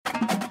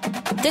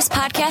This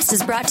podcast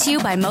is brought to you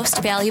by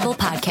Most Valuable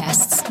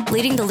Podcasts,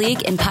 leading the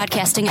league in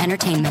podcasting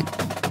entertainment.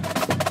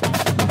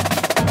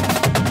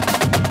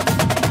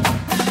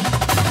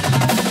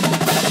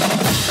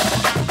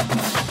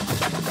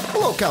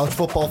 Hello, college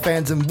football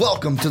fans, and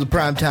welcome to the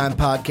Primetime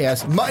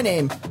Podcast. My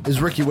name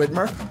is Ricky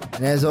Whitmer,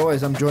 and as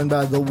always, I'm joined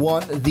by the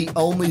one, the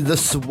only, the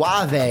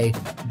suave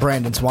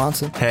Brandon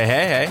Swanson.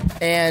 Hey.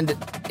 And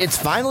it's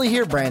finally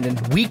here, Brandon.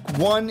 Week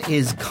 1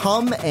 is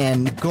come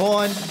and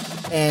gone,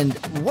 and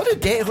what a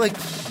day,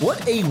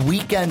 what a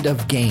weekend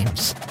of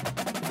games.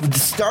 It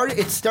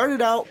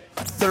started out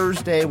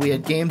Thursday. We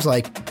had games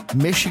like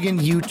Michigan,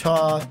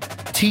 Utah,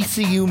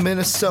 TCU,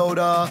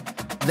 Minnesota.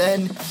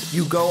 Then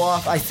you go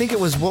off, I think it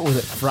was,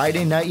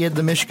 Friday night you had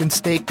the Michigan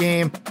State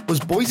game. Was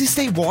Boise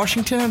State,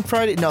 Washington on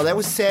Friday? No, that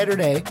was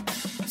Saturday.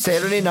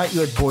 Saturday night you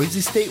had Boise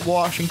State,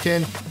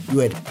 Washington. You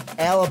had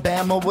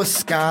Alabama,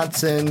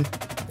 Wisconsin.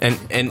 And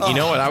you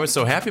know what? I was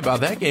so happy about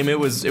that game. It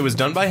was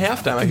done by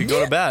halftime. I could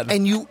go to bed.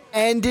 And you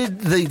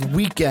ended the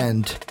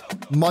weekend,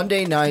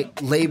 Monday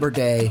night, Labor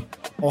Day,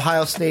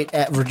 Ohio State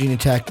at Virginia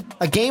Tech.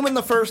 A game in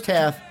the first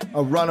half,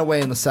 a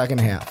runaway in the second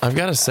half. I've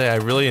got to say, I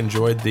really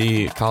enjoyed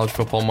the college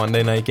football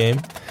Monday night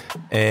game.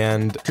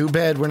 And too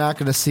bad we're not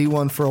going to see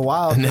one for a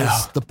while. No.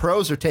 The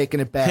pros are taking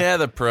it back. Yeah,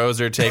 the pros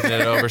are taking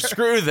it over.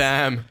 Screw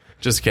them.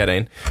 Just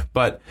kidding.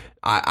 But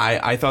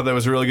I thought that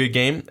was a really good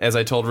game. As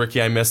I told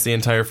Ricky, I missed the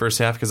entire first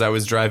half because I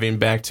was driving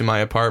back to my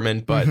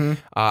apartment. But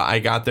I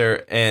got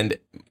there, and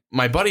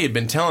my buddy had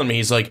been telling me,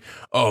 he's like,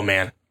 oh,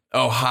 man,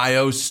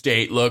 Ohio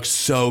State looks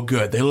so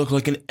good. They look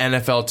like an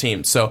NFL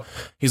team. So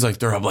he's like,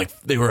 they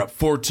were up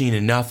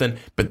 14-0.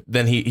 But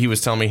then he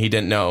was telling me he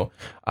didn't know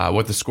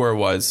what the score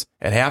was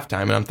at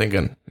halftime. And I'm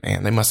thinking,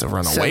 man, they must have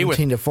run away with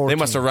it. They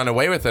must have run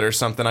away with it or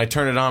something. I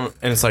turn it on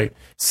and it's like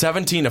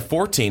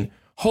 17-14.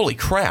 Holy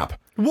crap.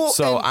 Well,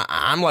 so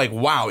I'm like,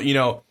 wow,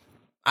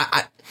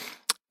 I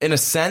in a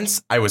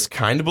sense, I was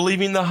kind of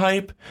believing the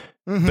hype.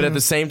 But at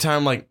the same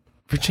time, like,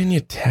 Virginia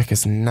Tech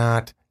is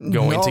not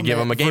going to give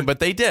them a game, but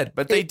they did.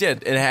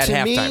 It had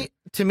halftime.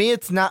 To me,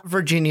 it's not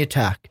Virginia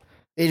Tech.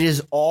 It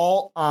is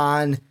all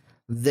on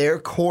their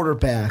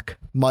quarterback,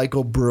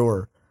 Michael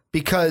Brewer.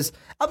 Because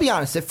I'll be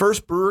honest, at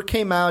first Brewer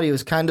came out, he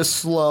was kind of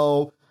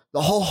slow.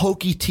 The whole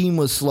Hokie team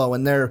was slow,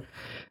 and their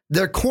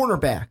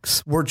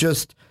cornerbacks were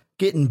just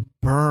getting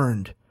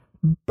burned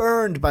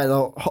by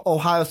the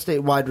Ohio State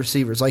wide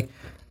receivers. Like,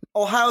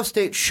 Ohio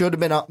State should have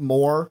been up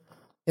more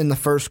in the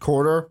first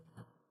quarter,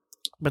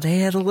 but they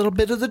had a little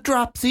bit of the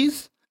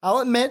dropsies. I'll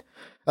admit,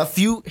 a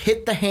few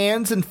hit the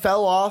hands and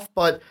fell off,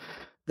 but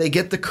they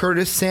get the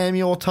Curtis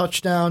Samuel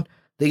touchdown.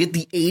 They get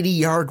the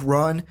 80-yard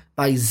run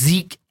by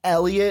Zeke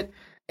Elliott.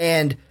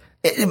 And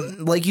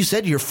like you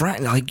said, your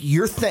friend,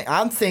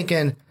 I'm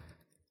thinking,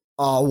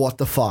 oh, what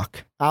the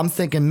fuck? I'm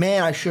thinking,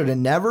 man, I should have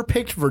never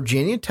picked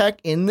Virginia Tech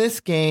in this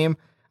game.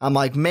 I'm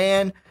like,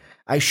 man,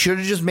 I should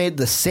have just made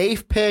the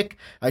safe pick.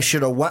 I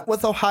should have went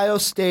with Ohio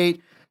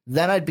State.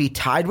 Then I'd be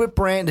tied with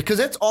Brandon, because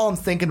that's all I'm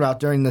thinking about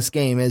during this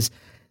game is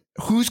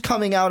who's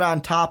coming out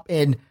on top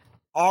in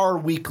our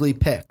weekly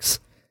picks,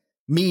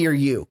 me or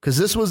you, because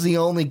this was the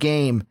only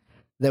game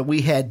that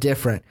we had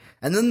different.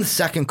 And then the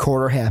second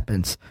quarter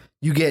happens.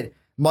 You get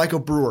Michael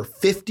Brewer,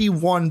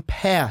 51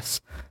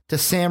 pass to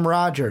Sam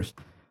Rogers.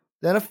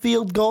 Then a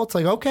field goal. It's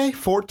like, okay,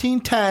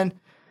 14-10.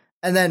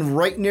 And then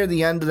right near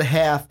the end of the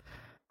half,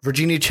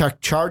 Virginia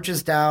Tech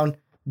charges down,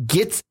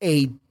 gets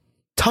a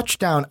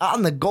touchdown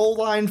on the goal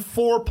line,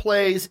 4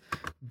 plays,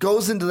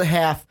 goes into the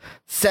half,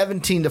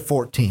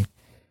 17-14.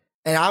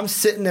 And I'm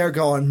sitting there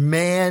going,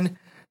 man,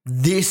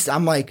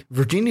 I'm like,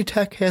 Virginia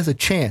Tech has a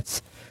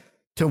chance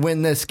to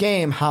win this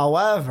game.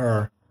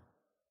 However,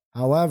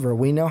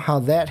 we know how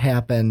that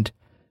happened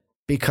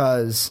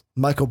because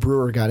Michael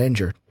Brewer got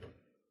injured.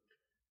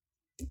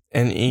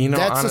 And,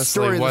 that's honestly, the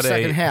story of the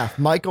second half.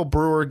 Michael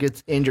Brewer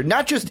gets injured.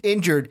 Not just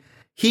injured,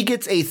 he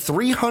gets a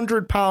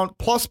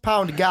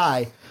 300-pound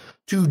guy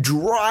to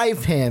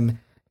drive him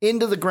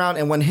into the ground.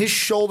 And when his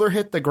shoulder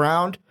hit the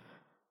ground,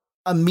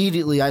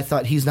 immediately I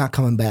thought, he's not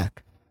coming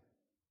back.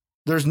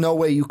 There's no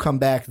way you come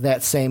back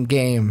that same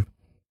game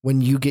when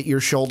you get your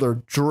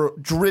shoulder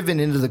driven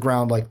into the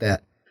ground like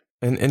that.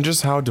 And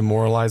just how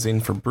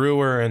demoralizing for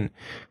Brewer and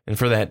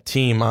for that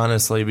team,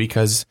 honestly,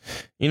 because,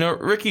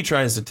 Ricky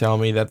tries to tell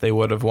me that they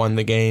would have won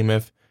the game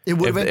if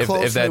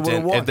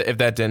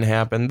that didn't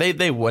happen.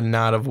 They would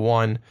not have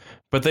won,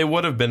 but they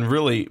would have been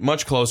really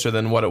much closer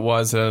than what it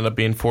was. It ended up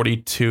being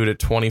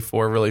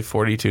 42-24, really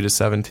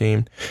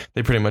 42-17.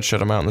 They pretty much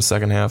shut them out in the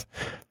second half.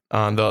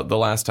 The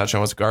last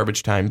touchdown was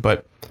garbage time,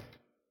 but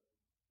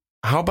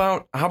how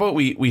about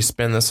we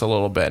spin this a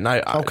little bit?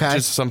 And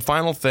just some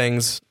final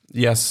things.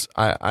 Yes,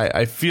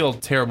 I feel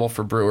terrible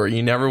for Brewer.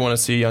 You never want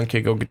to see a young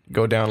kid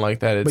go down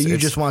like that. But you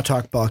just want to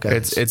talk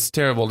Buckeyes. It's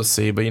terrible to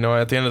see. But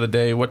at the end of the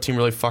day, what team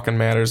really fucking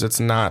matters? It's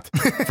not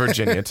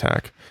Virginia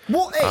Tech.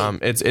 Well, hey,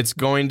 it's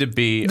going to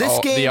be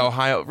the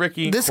Ohio.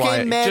 Ricky, this quiet.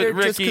 Game mattered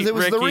just because it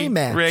was the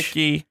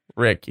rematch.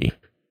 Ricky.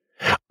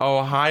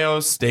 Ohio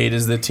State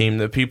is the team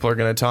that people are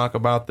going to talk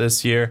about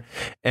this year.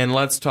 And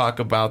let's talk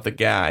about the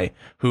guy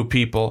who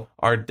people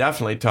are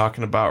definitely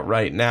talking about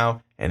right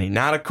now. And he's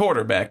not a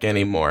quarterback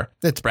anymore.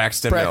 It's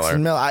Braxton Miller.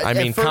 I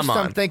mean, come on.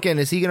 I'm thinking,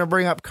 is he going to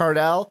bring up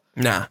Cardell?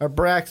 Nah. Or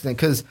Braxton?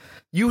 Because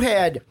you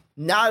had,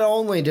 not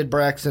only did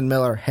Braxton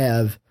Miller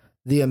have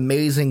the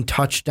amazing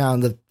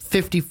touchdown, the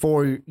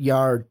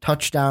 54-yard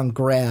touchdown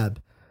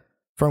grab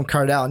from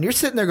Cardell, and you're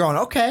sitting there going,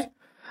 okay,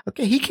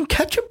 he can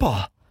catch a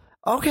ball.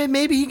 Okay,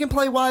 maybe he can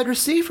play wide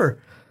receiver.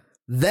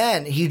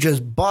 Then he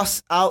just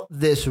busts out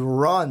this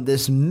run,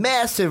 this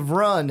massive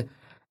run.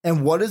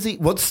 And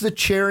what's the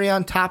cherry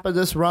on top of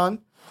this run?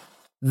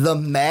 The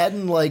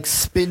Madden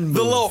spin move.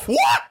 The little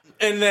what?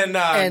 And then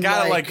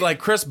got it like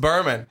Chris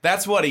Berman.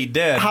 That's what he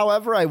did.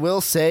 However, I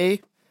will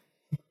say,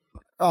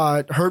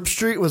 Herb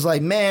Street was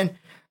like, man,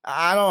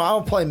 I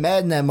don't play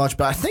Madden that much,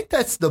 but I think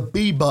that's the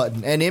B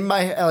button. And in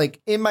my head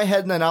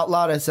and then out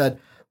loud, I said,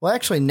 well,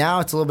 actually, now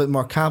it's a little bit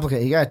more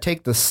complicated. You got to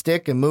take the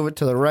stick and move it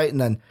to the right and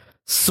then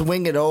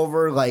swing it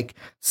over,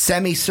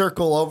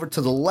 semicircle over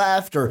to the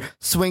left or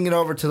swing it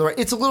over to the right.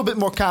 It's a little bit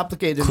more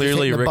complicated.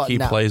 Clearly, Ricky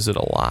plays it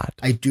a lot.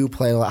 I do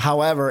play a lot.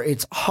 However,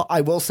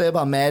 I will say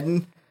about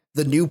Madden,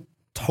 the new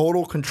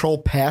total control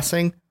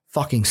passing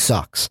fucking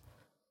sucks.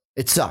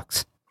 It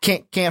sucks.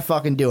 Can't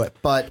fucking do it.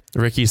 But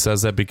Ricky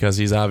says that because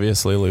he's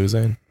obviously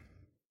losing.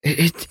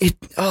 Don't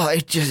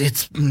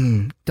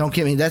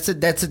get me. That's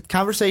a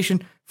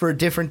conversation for a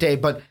different day.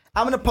 But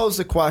I'm going to pose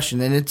the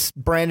question, and it's,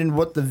 Brandon,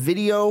 what the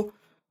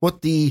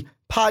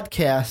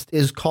podcast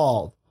is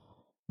called.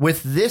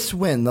 With this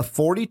win, the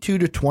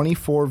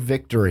 42-24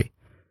 victory,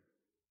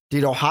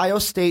 did Ohio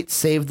State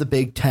save the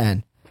Big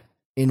Ten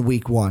in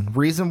week 1?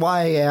 Reason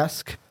why I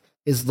ask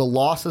is the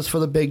losses for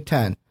the Big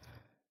Ten.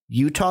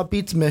 Utah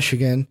beats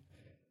Michigan.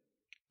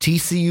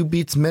 TCU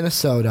beats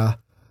Minnesota.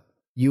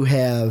 You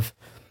have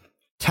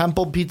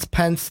Temple beats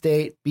Penn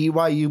State.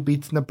 BYU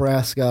beats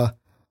Nebraska.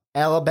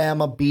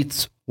 Alabama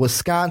beats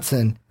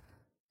Wisconsin.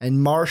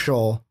 And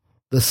Marshall,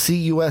 the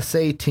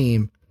CUSA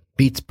team,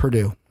 beats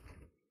Purdue.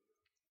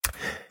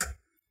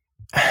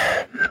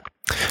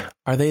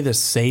 Are they the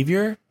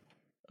savior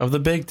of the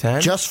Big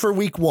Ten? Just for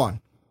week 1.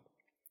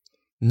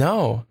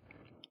 No,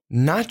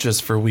 not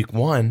just for week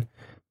 1.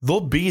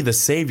 They'll be the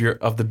savior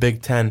of the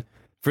Big Ten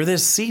for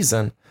this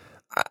season.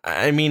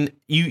 I mean,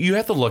 you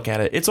have to look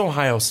at it. It's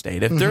Ohio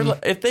State.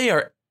 If they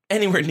are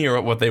anywhere near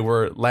what they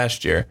were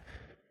last year,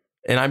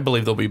 and I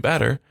believe they'll be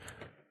better,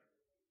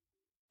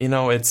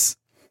 that's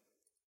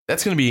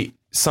going to be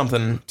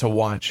something to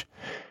watch.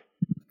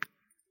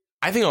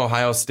 I think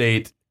Ohio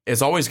State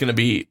is always going to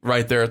be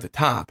right there at the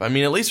top. I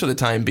mean, at least for the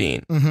time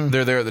being,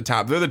 they're there at the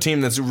top. They're the team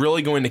that's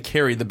really going to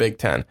carry the Big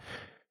Ten.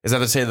 Is that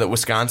to say that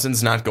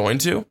Wisconsin's not going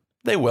to?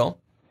 They will.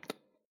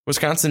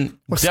 Wisconsin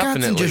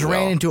definitely just will.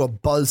 ran into a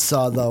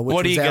buzzsaw, though,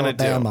 which was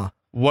Alabama.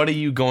 What are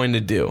you going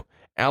to do?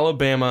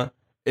 Alabama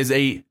is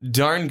a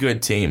darn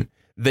good team.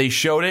 They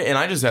showed it, and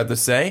I just have to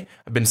say,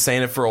 I've been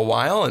saying it for a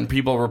while, and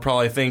people were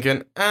probably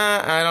thinking,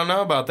 I don't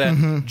know about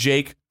that.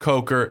 Jake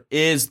Coker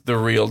is the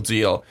real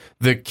deal.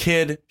 The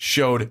kid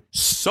showed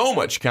so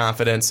much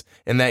confidence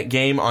in that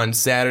game on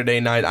Saturday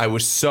night. I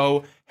was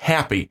so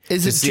happy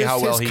to see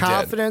how well he did. Is it just his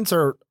confidence,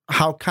 or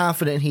how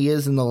confident he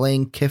is in the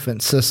Lane Kiffin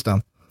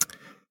system?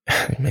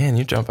 Man,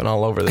 you're jumping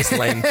all over this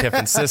Lane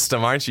Kiffin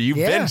system, aren't you? You've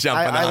been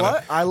jumping on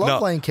him. I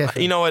love Lane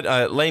Kiffin. You know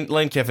what?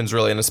 Lane Kiffin's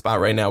really in a spot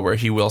right now where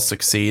he will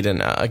succeed.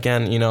 And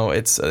again,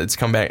 it's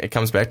come back. It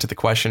comes back to the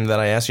question that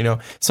I asked.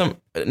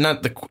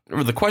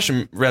 The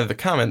question, rather the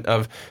comment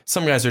of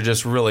some guys are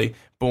just really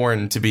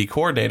born to be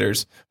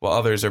coordinators, while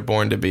others are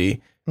born to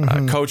be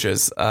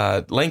coaches.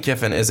 Lane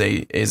Kiffin is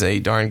a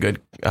darn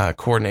good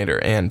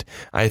coordinator, and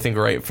I think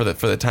right for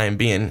the time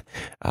being,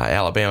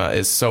 Alabama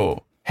is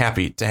so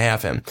happy to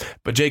have him.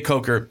 But Jay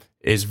Coker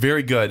is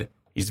very good.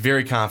 He's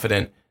very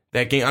confident.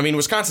 That game, I mean,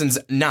 Wisconsin's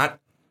not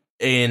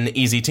an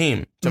easy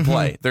team to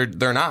play.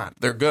 They're not.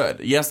 They're good.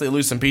 Yes, they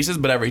lose some pieces,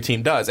 but every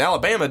team does.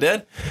 Alabama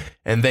did,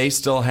 and they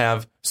still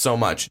have so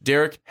much.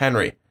 Derrick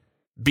Henry,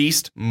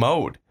 beast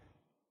mode.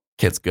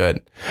 Kid's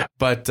good.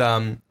 But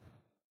one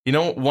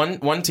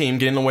team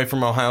getting away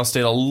from Ohio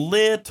State a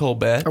little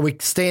bit. Are we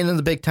staying in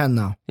the Big Ten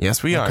though?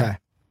 Yes, we are. Okay.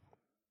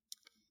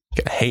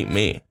 You're gonna hate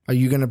me. Are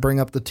you gonna bring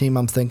up the team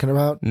I'm thinking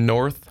about?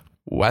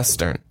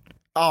 Northwestern.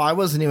 Oh, I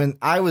was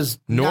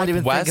not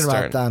even thinking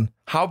about them.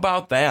 How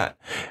about that?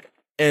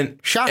 And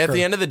shocker. At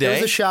the end of the day,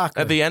 it was a shocker.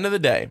 At the end of the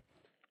day,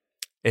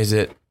 is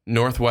it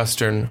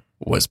Northwestern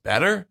was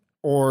better,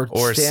 or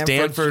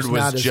Stanford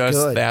was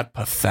just that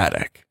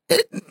pathetic?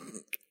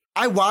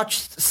 I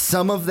watched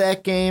some of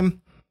that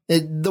game.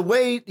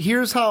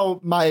 Here's how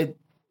my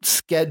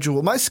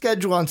schedule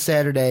on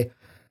Saturday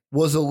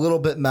was a little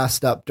bit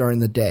messed up during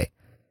the day.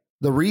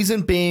 The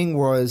reason being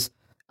was,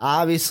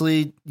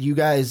 obviously, you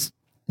guys,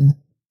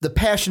 the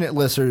passionate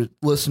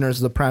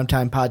listeners of the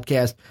Primetime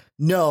Podcast,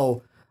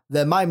 know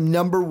that my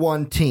number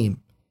one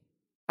team,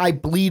 I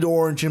bleed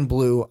orange and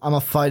blue. I'm a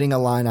Fighting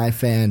Illini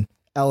fan,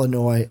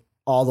 Illinois,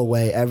 all the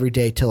way, every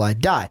day till I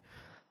die.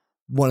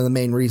 one of the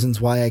main reasons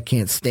why I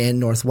can't stand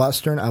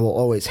Northwestern. I will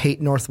always hate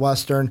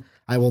Northwestern.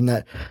 I will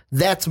not.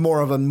 That's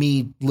more of a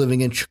me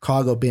living in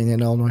Chicago, being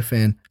an Illinois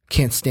fan.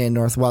 Can't stand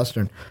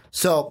Northwestern.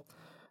 So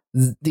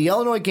the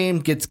Illinois game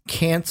gets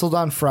canceled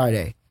on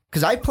Friday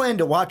because I plan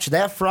to watch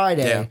that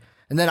Friday,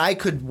 and then I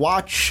could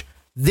watch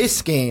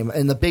this game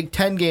and the Big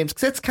Ten games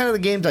because that's kind of the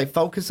games I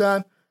focus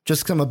on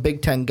just because I'm a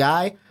Big Ten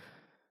guy,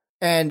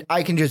 and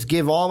I can just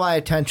give all my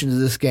attention to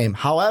this game.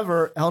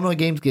 However, Illinois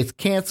games gets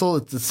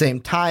canceled. It's the same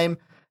time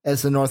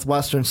as the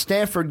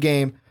Northwestern-Stanford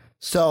game.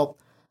 So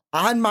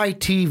on my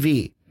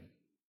TV,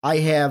 I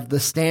have the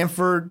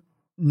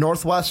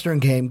Stanford-Northwestern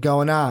game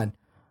going on,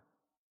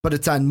 but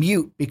it's on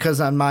mute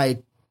because I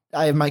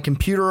have my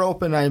computer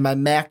open. I have my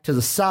Mac to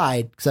the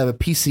side because I have a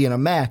PC and a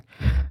Mac.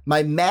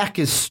 My Mac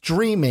is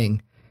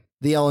streaming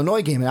the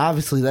Illinois game, and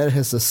obviously that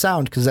has the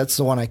sound because that's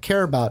the one I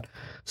care about.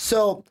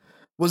 So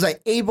was I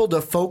able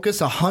to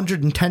focus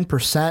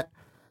 110%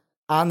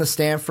 on the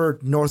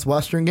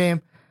Stanford-Northwestern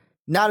game?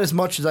 Not as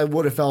much as I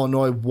would if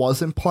Illinois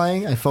wasn't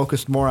playing. I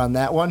focused more on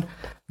that one.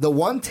 The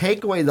one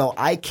takeaway, though,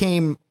 I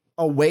came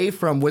away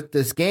from with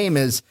this game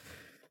is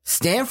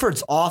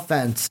Stanford's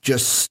offense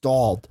just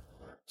stalled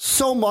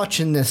so much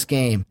in this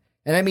game.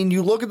 And, I mean,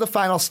 you look at the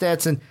final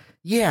stats, and,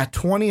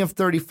 20 of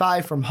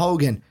 35 from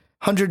Hogan,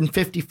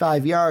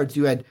 155 yards.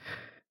 You had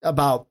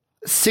about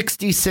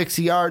 66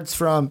 yards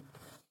from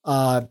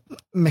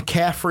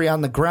McCaffrey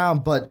on the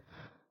ground. But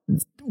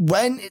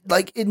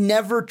it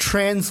never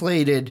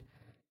translated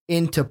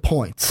into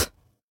points.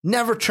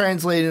 Never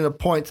translated into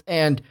points.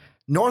 And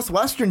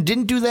Northwestern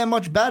didn't do that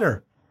much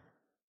better.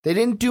 They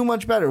didn't do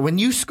much better. When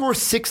you score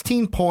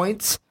 16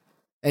 points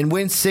and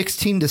win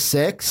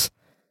 16-6,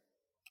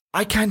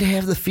 I kind of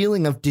have the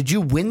feeling of, did you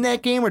win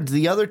that game or did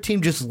the other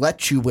team just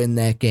let you win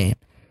that game?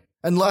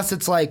 Unless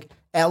it's like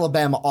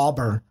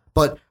Alabama-Auburn.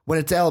 But when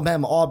it's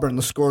Alabama-Auburn,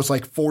 the score is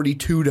like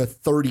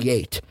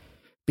 42-38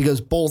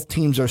 because both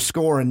teams are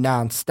scoring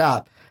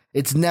nonstop.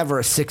 It's never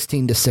a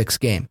 16-6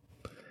 game.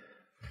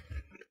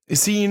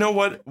 See, you know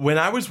what? When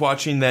I was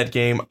watching that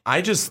game,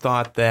 I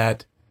thought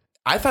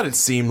it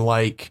seemed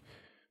like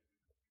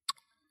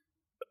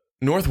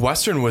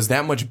Northwestern was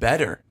that much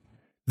better.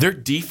 Their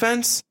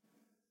defense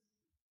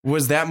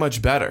was that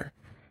much better.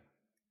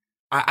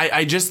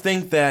 I just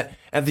think that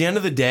at the end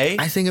of the day,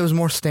 I think it was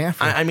more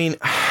Stanford. I mean,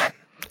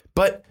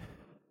 but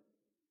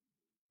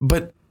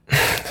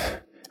I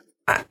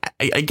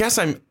guess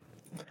I'm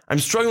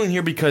struggling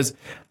here because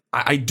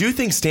I do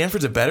think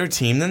Stanford's a better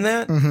team than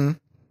that. Mm-hmm.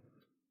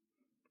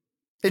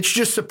 It's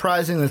just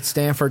surprising that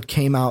Stanford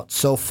came out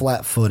so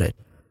flat-footed.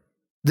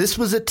 This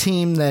was a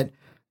team that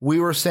we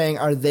were saying,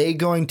 are they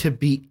going to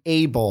be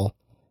able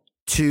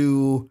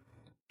to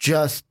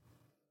just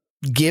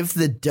give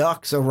the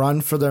Ducks a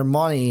run for their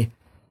money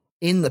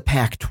in the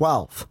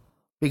Pac-12?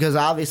 Because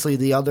obviously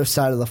the other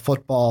side of the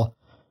football,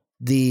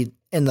 in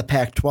the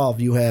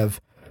Pac-12, you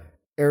have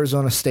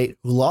Arizona State,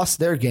 who lost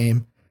their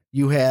game.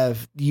 You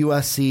have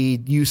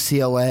USC,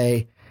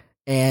 UCLA,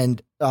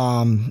 and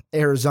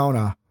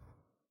Arizona.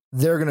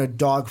 They're going to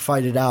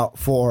dogfight it out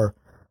for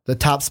the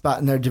top spot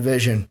in their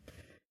division.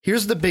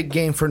 Here's the big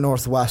game for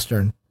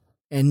Northwestern.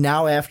 And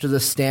now after the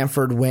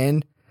Stanford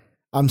win,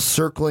 I'm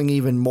circling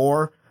even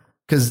more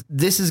because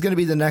this is going to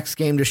be the next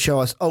game to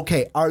show us,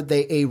 okay, are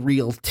they a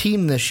real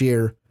team this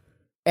year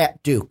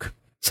at Duke,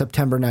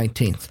 September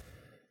 19th?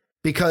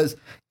 Because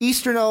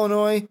Eastern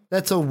Illinois,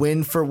 that's a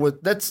win for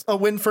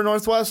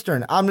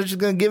Northwestern. I'm just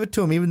going to give it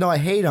to them, even though I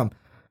hate them.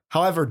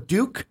 However,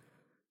 Duke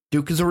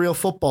is a real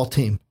football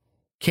team.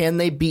 Can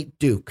they beat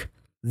Duke?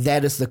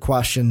 That is the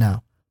question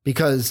now.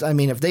 Because, I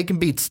mean, if they can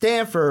beat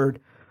Stanford,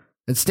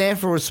 and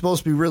Stanford was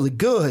supposed to be really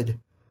good,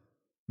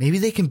 maybe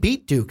they can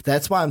beat Duke.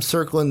 That's why I'm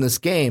circling this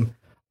game,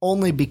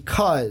 only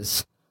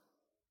because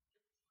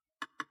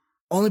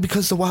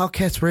the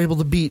Wildcats were able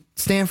to beat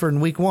Stanford in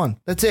week 1.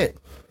 That's it.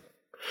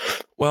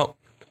 Well,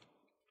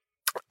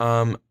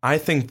 I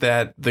think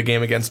that the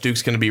game against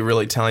Duke's going to be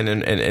really telling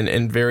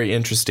and very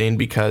interesting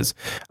because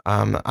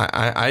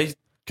I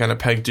kind of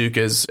peg Duke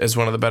as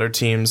one of the better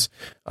teams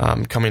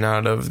coming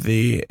out of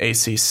the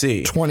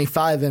ACC.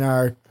 25 in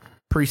our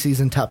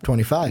preseason top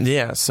 25.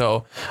 Yeah,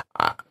 so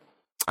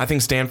I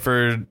think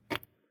Stanford,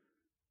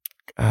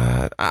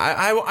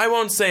 I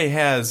won't say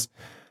has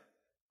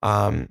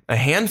a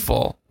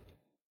handful,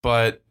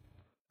 but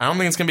I don't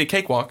think it's going to be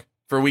a cakewalk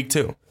for week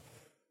 2.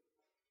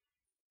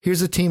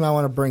 Here's a team I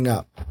want to bring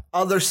up.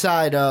 Other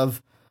side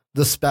of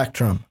the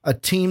spectrum. A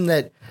team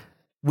that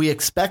we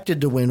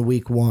expected to win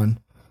week 1,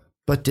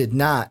 but did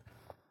not.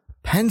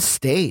 Penn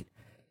State.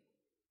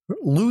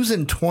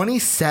 Losing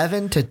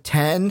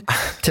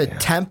 27-10 to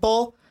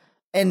Temple.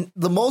 And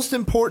the most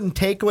important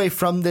takeaway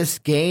from this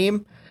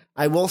game,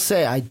 I will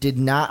say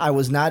I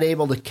was not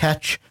able to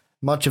catch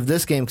much of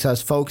this game because I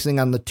was focusing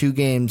on the 2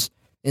 games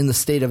in the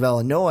state of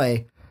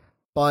Illinois.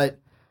 But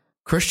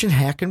Christian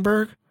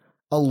Hackenberg,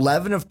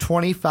 11 of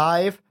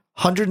 25,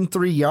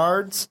 103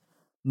 yards,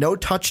 no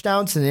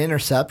touchdowns and an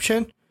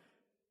interception.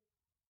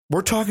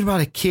 We're talking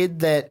about a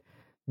kid that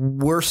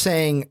we're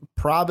saying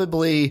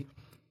probably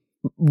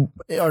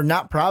or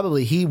not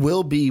probably, he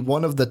will be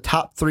one of the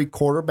top 3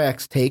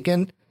 quarterbacks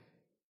taken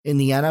in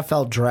the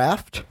NFL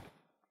draft.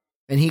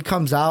 And he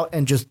comes out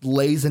and just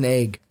lays an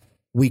egg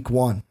week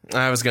 1.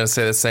 I was going to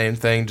say the same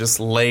thing, just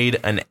laid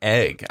an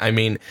egg. I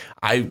memean,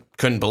 I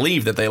couldn't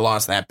believe that they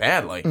lost that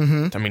badly. I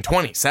mean,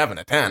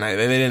 27-10.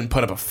 They didn't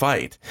put up a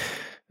fight.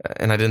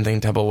 And I didn't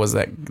think Temple was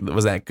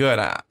that good.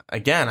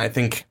 I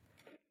think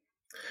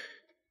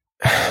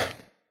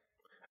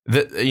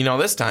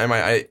this time,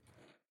 I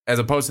as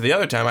opposed to the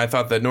other time, I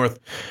thought that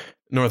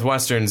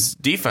Northwestern's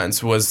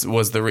defense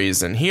was the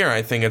reason. Here,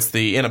 I think it's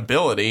the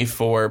inability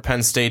for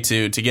Penn State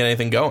to get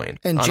anything going.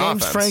 And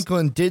James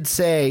Franklin did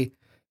say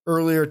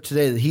earlier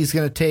today that he's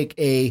going to take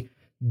a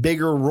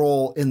bigger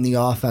role in the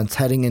offense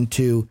heading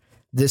into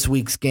this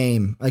week's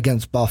game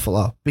against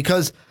Buffalo.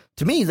 Because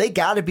to me, they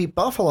got to beat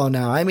Buffalo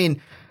now. I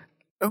mean,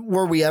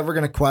 were we ever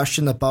going to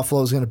question that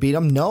Buffalo is going to beat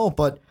them? No,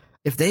 but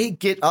if they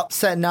get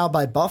upset now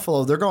by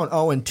Buffalo, they're going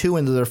 0-2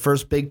 into their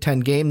first Big Ten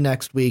game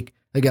next week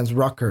against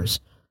Rutgers.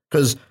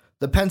 Because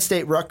the Penn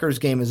State-Rutgers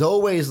game is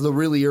always the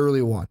really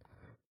early one.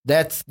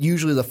 That's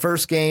usually the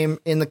first game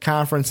in the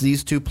conference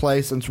these two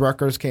play since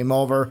Rutgers came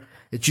over.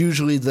 It's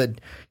usually the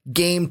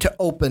game to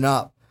open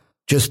up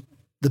just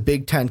the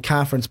Big Ten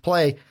conference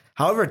play.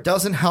 However, it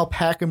doesn't help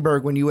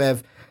Hackenberg when you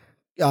have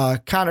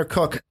Connor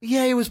Cook.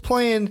 Yeah, he was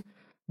playing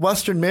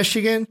Western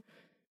Michigan,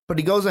 but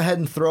he goes ahead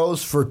and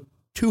throws for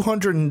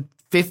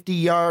 250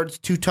 yards,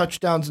 2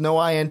 touchdowns, no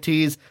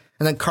INTs,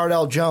 and then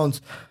Cardell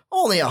Jones,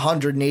 only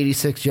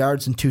 186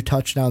 yards and 2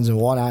 touchdowns and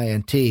 1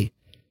 INT.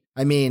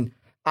 I mean,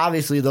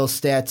 obviously those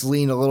stats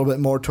lean a little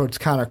bit more towards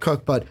Connor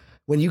Cook, but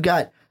when you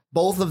got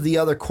both of the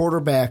other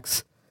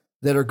quarterbacks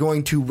that are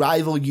going to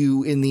rival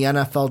you in the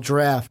NFL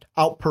draft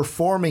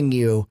outperforming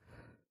you,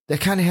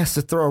 that kind of has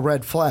to throw a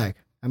red flag.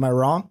 Am I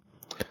wrong?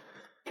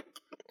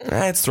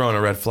 It's throwing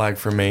a red flag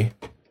for me.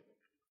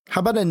 How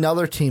about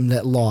another team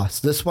that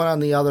lost? This one on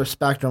the other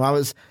spectrum. I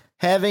was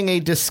having a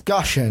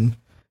discussion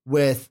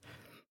with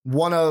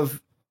one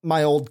of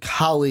my old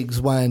colleagues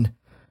when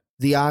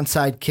the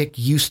onside kick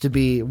used to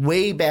be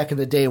way back in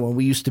the day when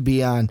we used to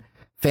be on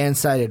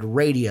fan-sided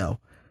radio.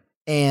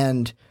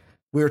 And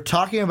we were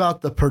talking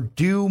about the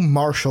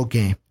Purdue-Marshall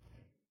game,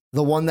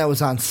 the one that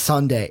was on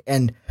Sunday.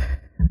 And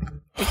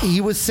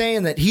he was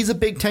saying that he's a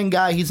Big Ten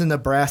guy, he's a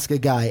Nebraska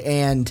guy,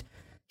 and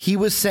he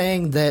was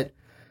saying that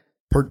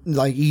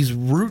he's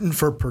rooting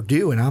for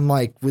Purdue. And I'm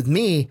like, with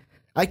me,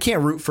 I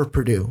can't root for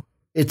Purdue.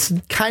 It's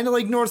kind of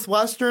like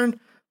Northwestern,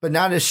 but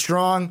not as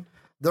strong.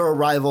 They're a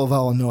rival of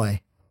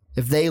Illinois.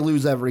 If they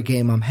lose every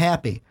game, I'm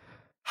happy.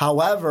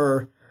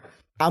 However,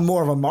 I'm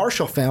more of a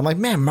Marshall fan. I'm like,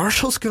 man,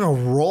 Marshall's going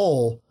to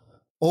roll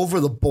over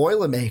the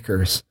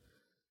Boilermakers.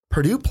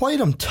 Purdue played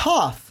them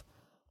tough,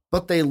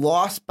 but they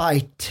lost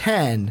by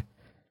 10.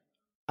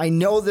 I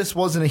know this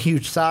wasn't a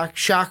huge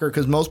shocker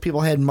because most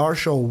people had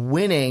Marshall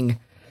winning,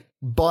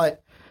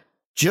 but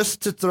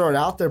just to throw it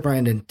out there,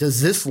 Brandon,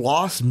 does this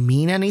loss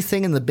mean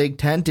anything in the Big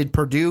Ten? Did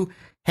Purdue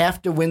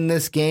have to win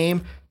this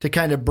game to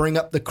kind of bring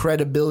up the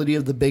credibility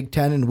of the Big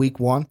Ten in week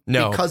 1?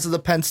 No. Because of the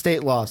Penn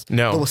State loss?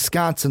 No. The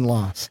Wisconsin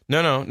loss?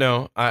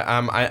 No.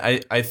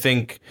 I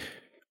think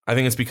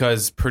it's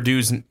because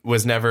Purdue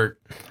was never,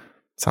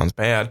 sounds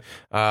bad,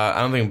 I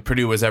don't think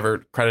Purdue was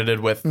ever credited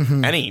with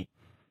any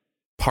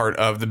part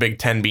of the Big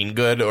Ten being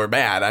good or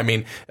bad. I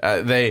mean,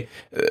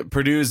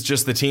 Purdue's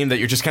just the team that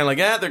you're just kind of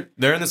like,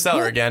 they're in the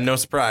cellar again, no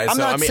surprise.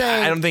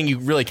 I don't think you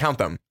really count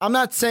them. I'm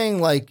not saying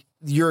like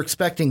you're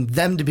expecting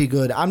them to be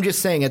good. I'm just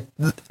saying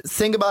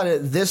think about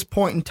it at this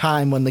point in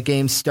time when the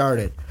game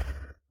started.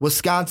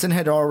 Wisconsin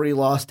had already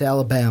lost to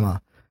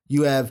Alabama.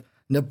 You have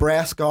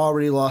Nebraska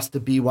already lost to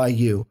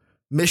BYU.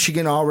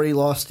 Michigan already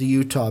lost to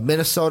Utah.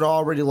 Minnesota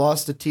already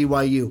lost to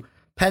TYU.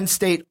 Penn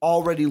State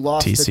already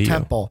lost to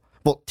Temple.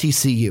 Well,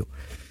 TCU.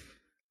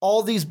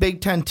 All these Big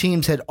Ten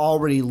teams had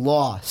already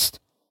lost.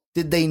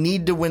 Did they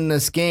need to win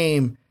this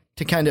game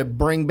to kind of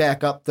bring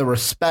back up the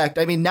respect?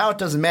 I mean, now it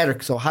doesn't matter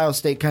because Ohio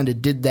State kind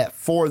of did that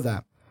for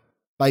them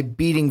by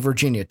beating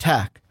Virginia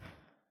Tech.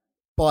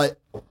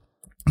 But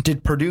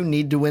did Purdue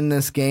need to win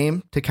this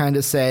game to kind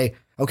of say,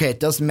 okay,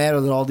 it doesn't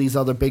matter that all these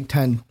other Big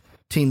Ten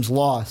teams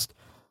lost.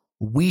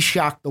 We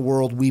shocked the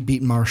world. We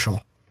beat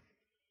Marshall.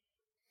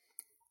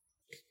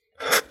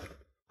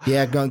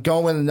 Yeah,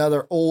 going with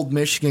another old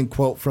Michigan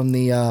quote from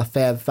the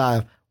Fab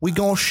Five. We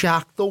gonna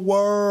shock the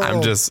world.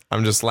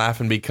 I'm just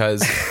laughing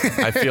because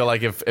I feel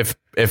like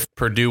if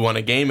Purdue won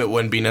a game, it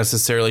wouldn't be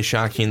necessarily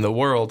shocking the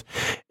world.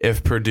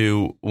 If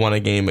Purdue won a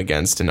game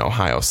against an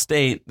Ohio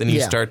State, then you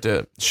start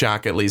to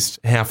shock at least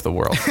half the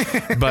world.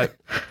 But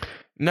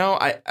no,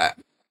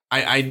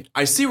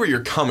 I see where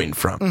you're coming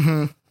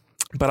from.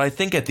 But I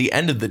think at the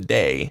end of the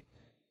day,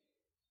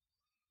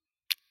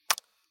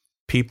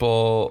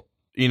 people,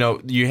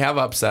 you have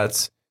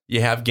upsets,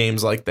 you have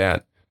games like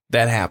that.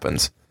 That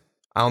happens.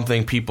 I don't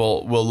think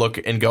people will look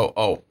and go,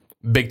 oh,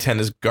 Big Ten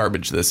is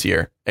garbage this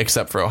year,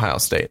 except for Ohio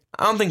State.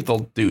 I don't think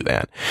they'll do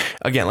that.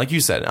 Again, like you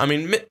said, I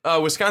mean,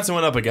 Wisconsin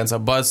went up against a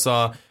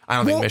buzzsaw. I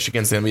don't think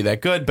Michigan's going to be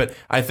that good, but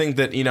I think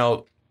that,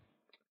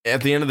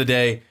 at the end of the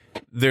day,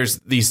 there's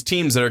these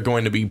teams that are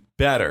going to be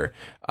better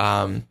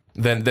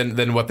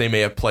than what they may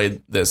have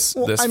played this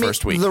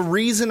first week. The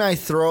reason I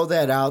throw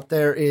that out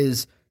there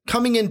is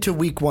coming into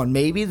week 1,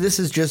 maybe this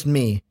is just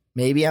me.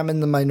 Maybe I'm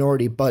in the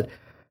minority, but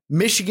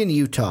Michigan,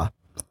 Utah.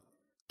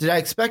 Did I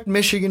expect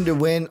Michigan to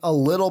win? A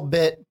little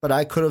bit, but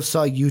I could have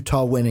saw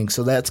Utah winning.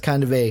 So that's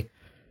kind of a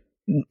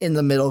in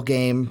the middle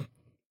game.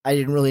 I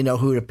didn't really know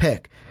who to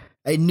pick.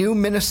 I knew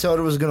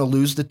Minnesota was going to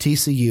lose to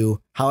TCU.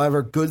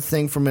 However, good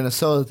thing for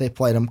Minnesota that they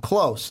played them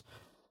close.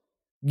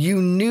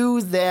 You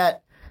knew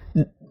that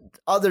the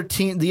other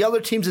teams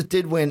that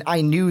did win,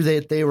 I knew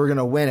that they were going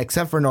to win,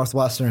 except for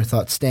Northwestern. I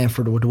thought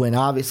Stanford would win,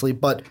 obviously.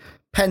 But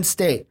Penn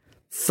State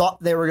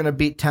thought they were going to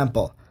beat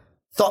Temple.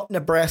 Thought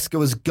Nebraska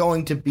was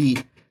going to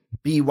beat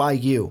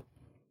BYU.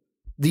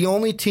 The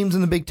only teams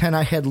in the Big Ten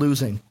I had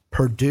losing,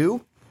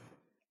 Purdue.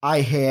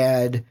 I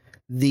had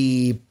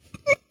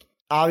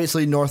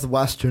obviously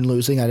Northwestern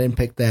losing. I didn't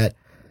pick that.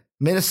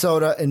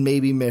 Minnesota and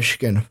maybe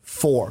Michigan,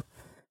 4.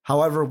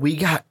 However, we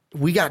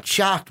got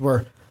shocked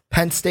where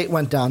Penn State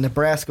went down,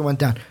 Nebraska went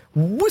down.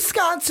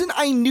 Wisconsin,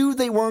 I knew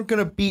they weren't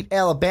going to beat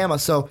Alabama.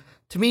 So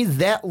to me,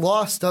 that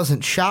loss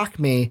doesn't shock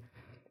me.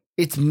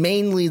 It's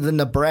mainly the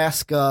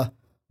Nebraska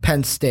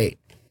Penn State,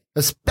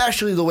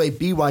 especially the way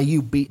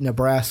BYU beat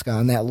Nebraska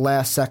on that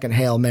last second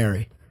Hail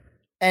Mary.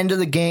 End of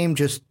the game,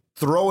 just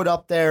throw it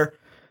up there.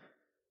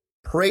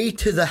 Pray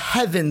to the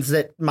heavens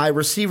that my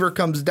receiver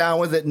comes down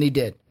with it, and he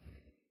did.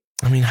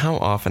 I mean, how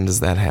often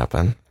does that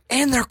happen?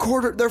 And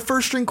their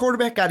first string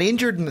quarterback got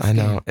injured in this game.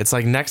 I know. It's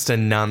like next to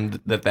none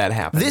that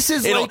happens. This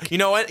is you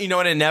know what?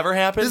 It never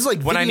happens. This is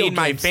like when I need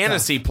my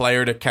fantasy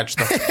player to catch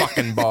the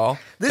fucking ball.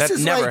 That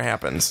never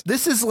happens.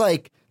 This is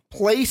like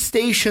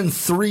PlayStation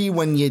 3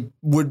 when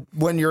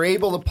you're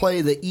able to play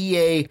the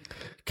EA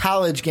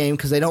college game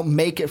because they don't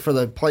make it for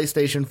the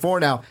PlayStation 4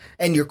 now,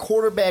 and your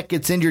quarterback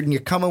gets injured and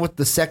you're coming with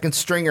the second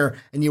stringer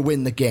and you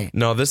win the game.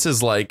 No, this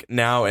is like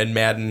now in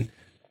Madden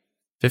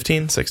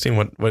 15, 16,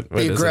 what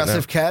the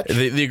aggressive catch?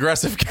 The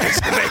aggressive catch.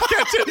 And they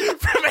catch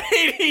it from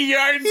 80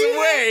 yards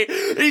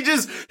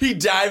away. He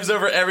dives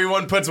over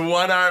everyone, puts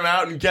one arm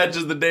out and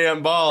catches the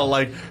damn ball.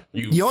 Like,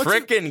 you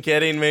freaking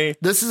kidding me?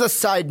 This is a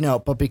side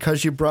note, but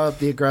because you brought up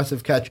the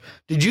aggressive catch,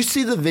 did you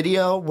see the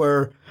video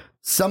where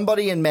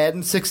somebody in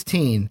Madden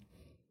 16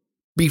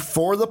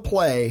 before the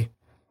play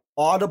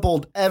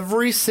audibled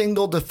every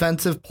single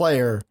defensive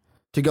player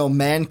to go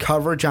man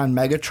coverage on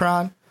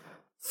Megatron,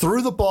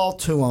 threw the ball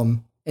to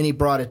him, and he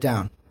brought it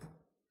down.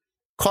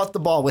 Caught the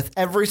ball with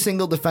every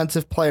single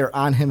defensive player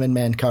on him in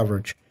man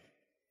coverage.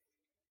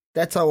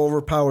 That's how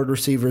overpowered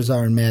receivers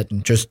are in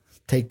Madden. Just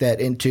take that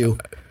into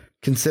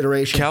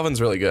consideration. Calvin's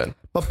really good.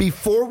 But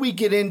before we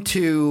get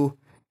into...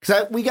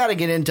 because we got to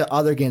get into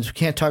other games. We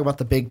can't talk about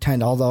the Big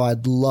Ten, although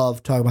I'd love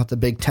to talk about the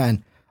Big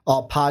Ten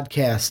all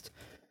podcast.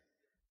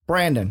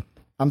 Brandon,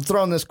 I'm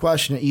throwing this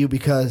question at you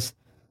because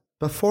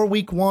before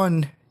week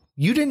 1,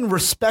 you didn't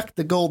respect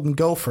the Golden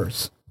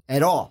Gophers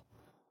at all.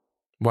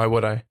 Why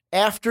would I?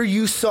 After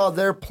you saw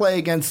their play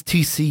against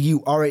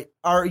TCU,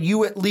 are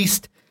you at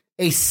least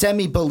a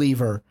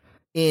semi-believer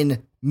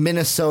in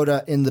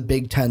Minnesota in the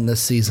Big Ten this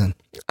season?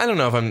 I don't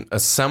know if I'm a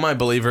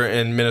semi-believer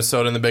in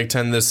Minnesota in the Big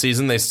Ten this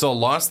season. They still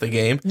lost the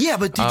game. Yeah,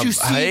 but did you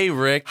see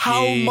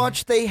how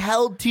much they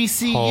held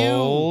TCU?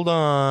 Hold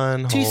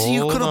on.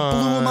 TCU could have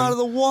blew them out of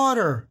the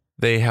water.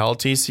 They held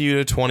TCU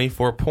to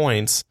 24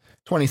 points.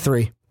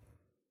 23.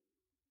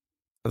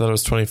 I thought it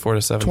was 24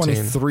 to 17.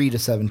 23 to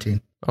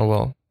 17. Oh,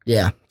 well.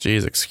 Yeah.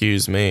 Jeez,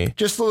 excuse me.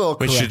 Just a little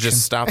correction. We should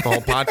just stop the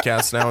whole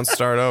podcast now and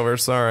start over.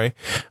 Sorry.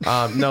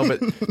 No,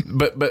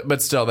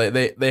 but still,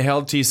 they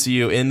held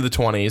TCU in the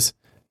 20s.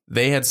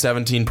 They had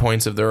 17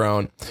 points of their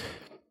own.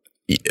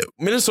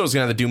 Minnesota's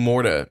going to have to do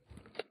more to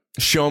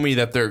show me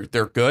that they're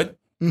good.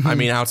 Mm-hmm. I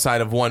mean,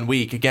 outside of 1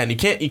 week. Again, you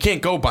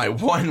can't go by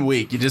 1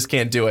 week. You just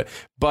can't do it.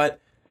 But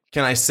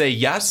can I say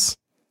yes?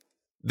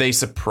 They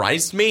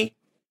surprised me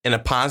in a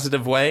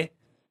positive way.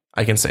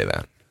 I can say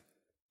that.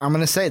 I'm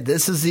going to say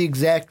this is the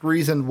exact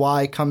reason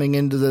why coming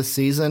into this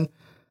season,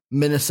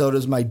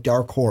 Minnesota's my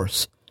dark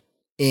horse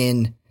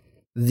in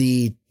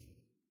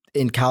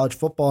college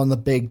football in the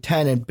Big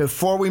Ten. And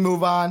before we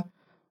move on,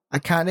 I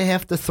kind of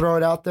have to throw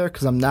it out there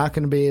because I'm not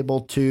going to be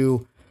able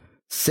to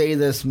say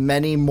this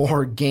many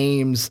more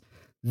games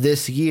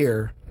this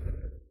year.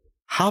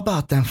 How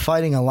about them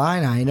fighting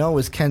Illini? I know it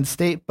was Kent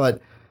State,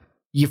 but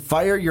you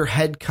fire your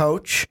head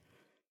coach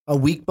a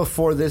week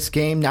before this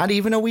game, not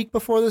even a week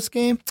before this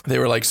game. They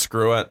were like,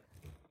 screw it.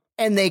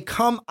 And they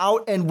come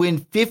out and win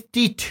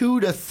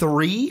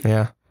 52-3.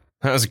 Yeah,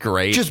 that was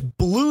great. Just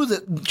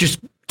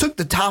took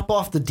the top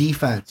off the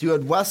defense. You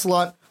had Wes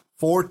Lunt,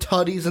 4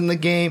 tutties in the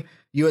game.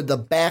 You had the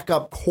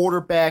backup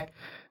quarterback.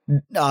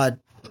 The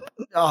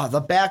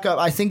backup,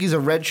 I think he's a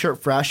redshirt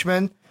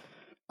freshman.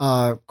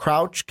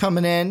 Crouch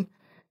coming in.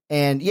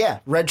 And yeah,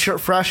 redshirt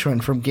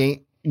freshman from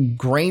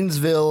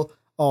Grainesville,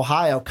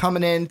 Ohio,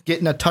 coming in,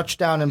 getting a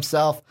touchdown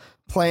himself,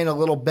 playing a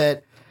little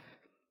bit.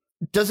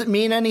 Does it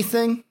mean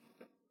anything?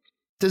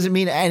 Does it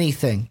mean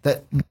anything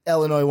that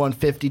Illinois won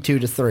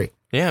 52-3?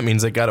 Yeah, it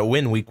means they got to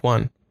win week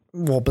 1.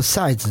 Well,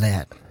 besides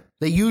that,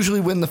 they usually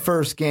win the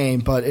first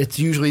game, but it's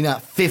usually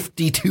not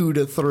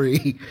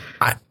 52-3.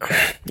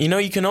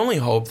 You can only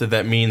hope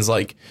that means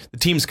like the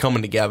team's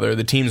coming together,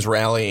 the team's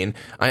rallying.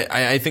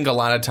 I think a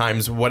lot of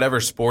times,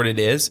 whatever sport it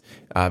is,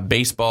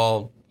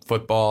 baseball,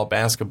 football,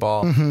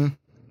 basketball,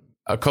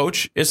 a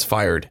coach is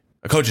fired.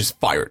 A coach is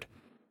fired,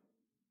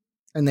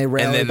 and they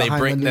rally, and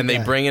then they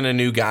bring in a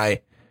new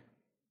guy.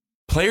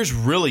 Players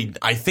really,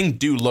 I think,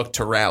 do look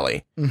to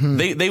rally.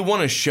 They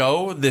want to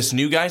show this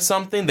new guy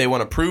something. They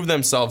want to prove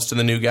themselves to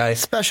the new guy.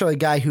 Especially a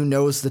guy who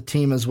knows the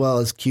team as well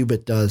as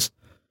Cubitt does.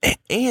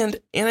 And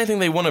I think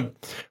they want to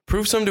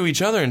prove something to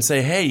each other and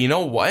say, hey, you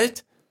know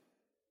what?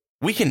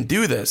 We can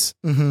do this.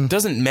 It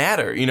doesn't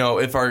matter,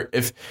 if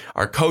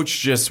our coach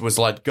just was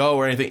let go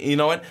or anything. You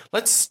know what?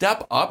 Let's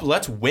step up.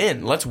 Let's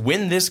win. Let's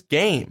win this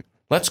game.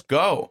 Let's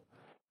go.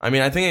 I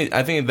mean, I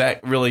think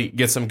that really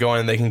gets them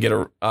going, and they can get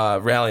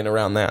rallying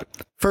around that.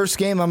 First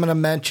game I'm going to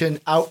mention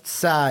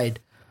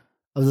outside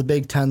of the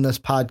Big Ten this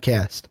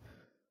podcast.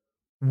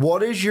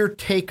 What is your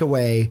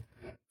takeaway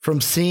from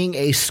seeing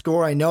a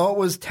score? I know it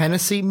was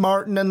Tennessee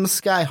Martin and the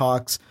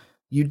Skyhawks.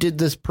 You did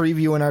this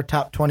preview in our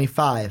top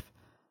 25.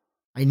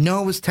 I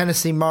know it was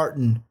Tennessee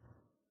Martin,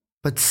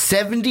 but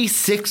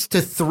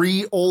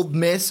 76-3 Ole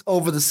Miss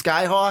over the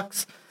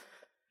Skyhawks.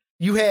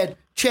 You had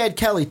Chad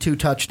Kelly 2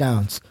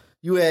 touchdowns.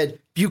 You had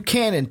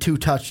Buchanan 2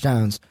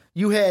 touchdowns.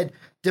 You had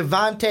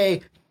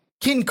Devontae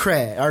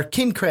Kincrad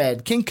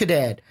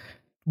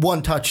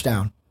 1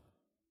 touchdown.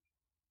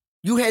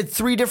 You had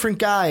 3 different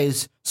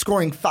guys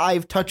scoring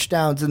 5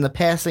 touchdowns in the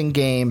passing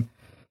game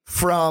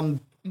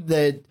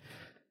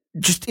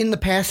just in the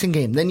passing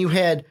game. Then you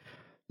had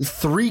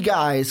 3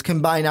 guys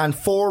combined on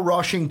 4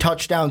 rushing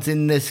touchdowns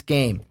in this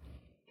game.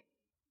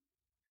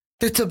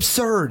 That's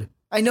absurd.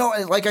 I know,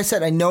 like I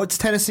said, I know it's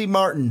Tennessee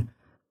Martin,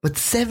 but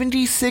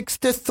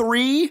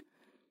 76-3?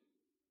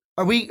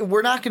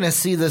 We're not going to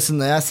see this in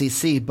the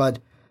SEC, but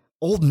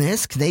Ole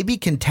Miss, can they be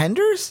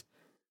contenders?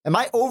 Am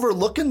I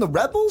overlooking the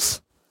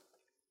Rebels?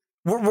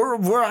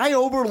 Were I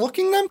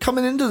overlooking them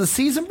coming into the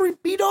season,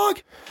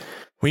 B-Dog?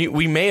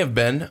 We may have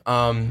been.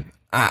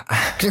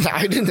 I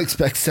didn't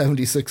expect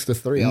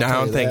 76-3. I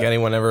don't think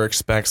anyone ever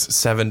expects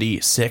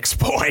 76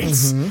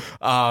 points,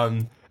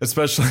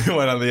 especially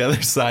when on the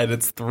other side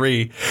it's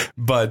 3.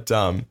 But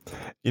at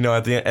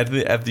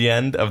the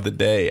end of the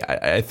day,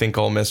 I think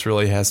Ole Miss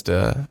really has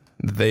to.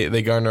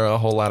 They garner a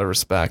whole lot of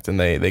respect, and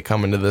they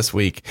come into this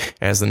week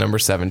as the number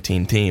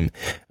 17 team.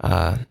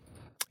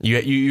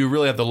 You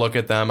really have to look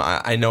at them.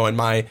 I know in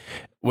my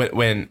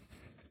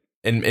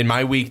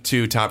week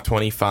 2 top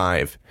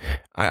 25,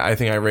 I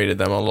think I rated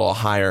them a little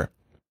higher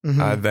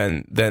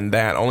than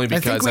that. Only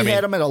because I think we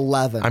had them at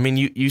 11. I mean,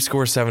 you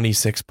score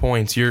 76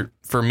 points. You're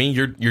jumping.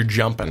 You're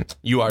jumping.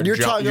 You're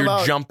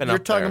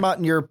talking about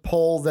in your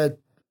poll that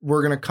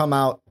we're going to come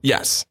out.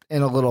 Yes.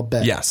 In a little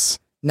bit. Yes.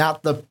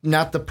 Not the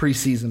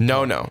preseason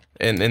poll. No.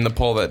 In the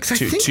poll that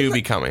to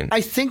be coming.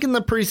 I think in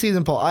the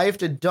preseason poll, I have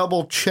to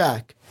double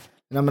check,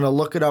 and I'm going to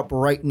look it up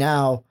right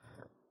now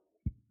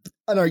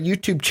on our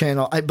YouTube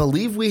channel. I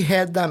believe we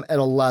had them at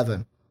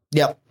 11.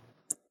 Yep.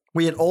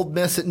 We had Ole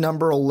Miss at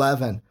number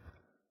 11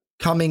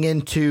 coming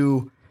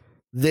into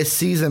this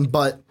season,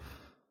 but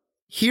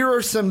here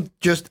are I'm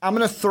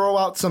going to throw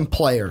out some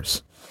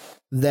players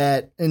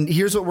and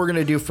here's what we're going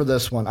to do for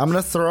this one. I'm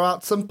going to throw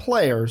out some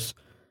players,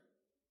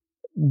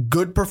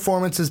 good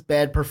performances,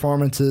 bad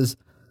performances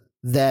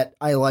that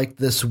I liked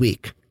this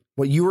week.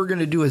 What you are going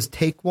to do is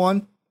take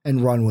one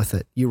and run with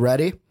it. You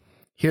ready?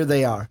 Here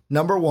they are.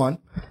 Number 1,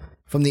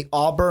 from the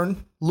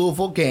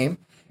Auburn-Louisville game,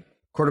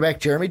 quarterback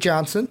Jeremy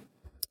Johnson,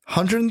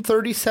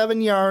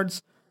 137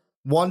 yards,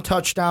 1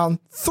 touchdown,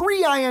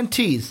 3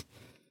 INTs.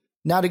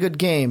 Not a good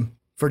game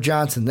for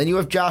Johnson. Then you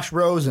have Josh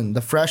Rosen,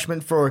 the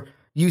freshman for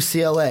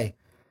UCLA,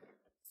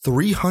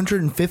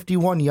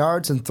 351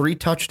 yards and 3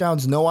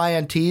 touchdowns, no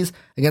INTs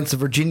against the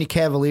Virginia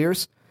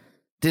Cavaliers.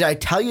 Did I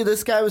tell you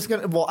this guy was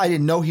going to... Well, I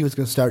didn't know he was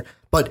going to start,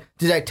 but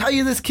did I tell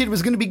you this kid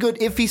was going to be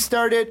good if he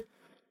started?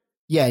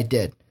 Yeah, I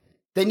did.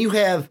 Then you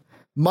have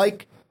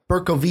Mike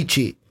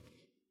Bercovici,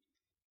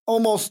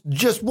 almost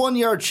just 1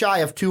 yard shy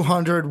of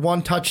 200,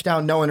 1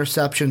 touchdown, no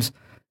interceptions.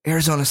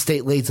 Arizona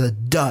State lays a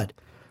dud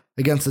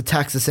against the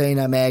Texas A&M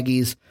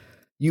Aggies.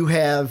 You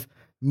have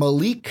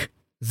Malik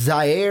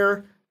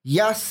Zaire.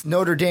 Yes,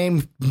 Notre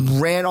Dame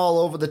ran all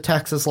over the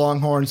Texas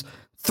Longhorns.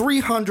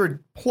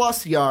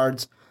 300-plus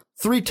yards,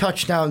 3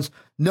 touchdowns,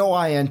 no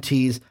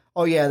INTs.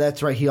 Oh, yeah,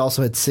 that's right. He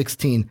also had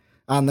 16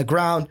 on the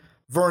ground.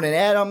 Vernon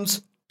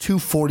Adams,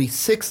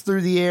 246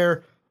 through the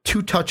air,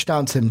 2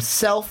 touchdowns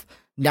himself,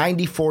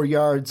 94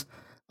 yards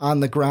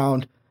on the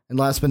ground. And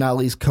last but not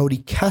least, Cody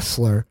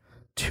Kessler,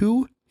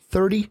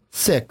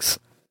 236,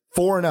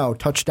 4-0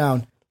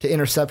 touchdown to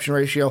interception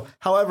ratio.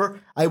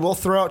 However, I will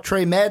throw out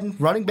Trey Madden,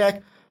 running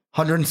back,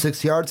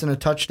 106 yards and a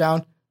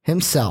touchdown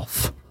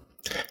himself.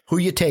 Who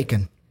you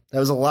taking? That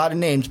was a lot of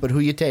names, but who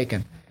you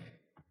taking?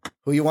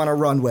 Who you want to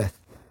run with?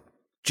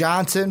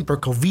 Johnson,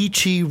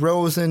 Bercovici,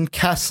 Rosen,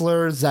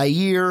 Kessler,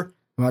 Zaire.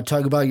 You want to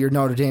talk about your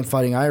Notre Dame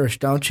Fighting Irish,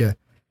 don't you?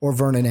 Or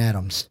Vernon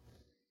Adams?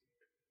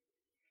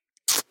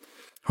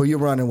 Who you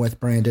running with,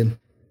 Brandon?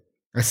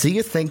 I see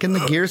you thinking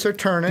the gears are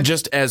turning.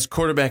 Just as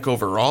quarterback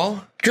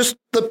overall? Just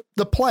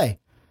the play.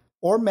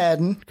 Or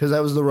Madden, because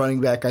that was the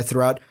running back I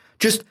threw out.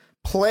 Just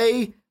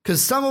play,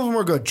 because some of them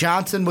were good.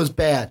 Johnson was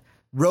bad.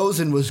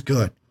 Rosen was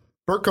good.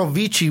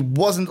 Berkovici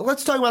wasn't.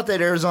 Let's talk about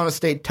that Arizona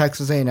State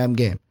Texas A&M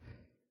game.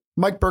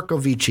 Mike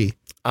Berkovici.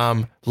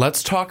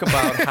 Let's talk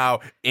about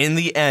how in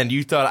the end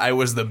you thought I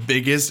was the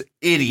biggest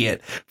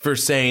idiot for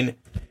saying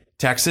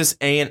Texas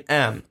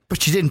A&M.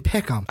 But you didn't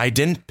pick them. I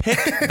didn't pick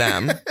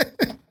them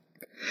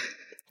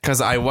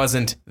because I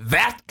wasn't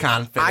that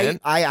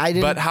confident. I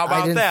didn't. But how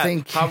about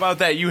that? How about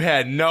that? You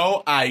had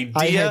no idea.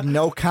 I had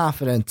no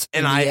confidence.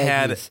 And I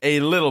had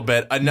a little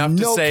bit, enough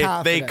to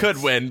say they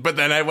could win. But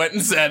then I went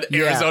and said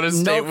Arizona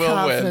State will win. No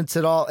confidence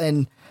at all.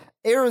 And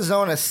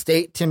Arizona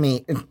State, to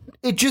me,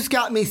 it just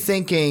got me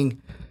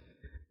thinking,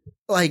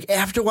 like,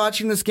 after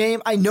watching this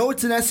game, I know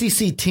it's an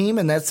SEC team,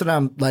 and that's what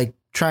I'm, like,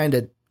 trying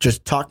to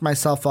just talk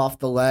myself off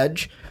the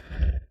ledge.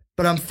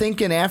 But I'm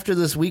thinking after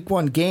this week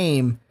 1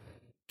 game,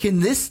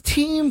 can this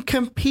team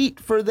compete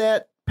for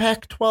that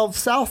Pac-12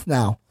 South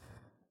now?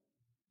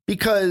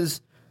 Because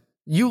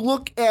you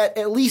look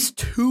at least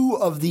 2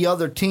 of the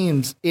other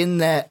teams in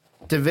that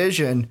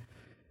division.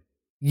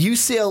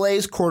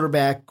 UCLA's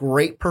quarterback,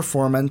 great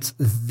performance.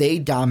 They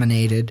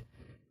dominated.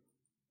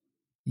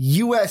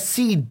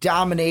 USC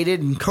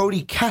dominated and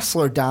Cody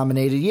Kessler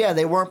dominated. Yeah,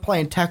 they weren't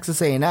playing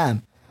Texas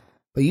A&M.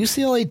 But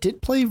UCLA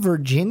did play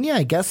Virginia.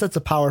 I guess that's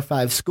a Power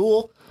 5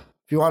 school,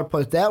 if you want to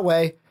put it that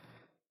way.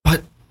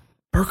 But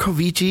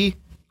Berkovici,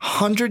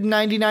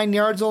 199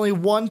 yards, only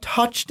 1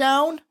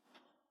 touchdown.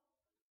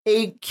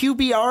 A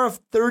QBR of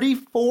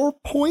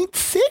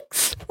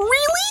 34.6?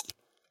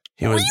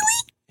 Really?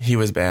 He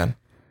was bad.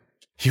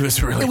 He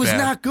was really bad. It was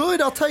not good,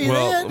 I'll tell you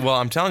that. Well,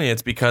 I'm telling you,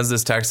 it's because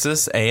this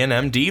Texas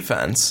A&M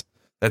defense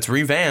that's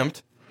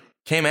revamped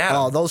came at him.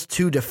 Oh, those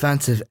 2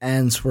 defensive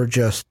ends were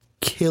just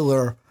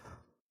killer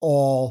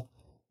all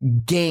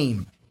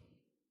game.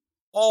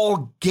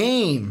 All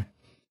game.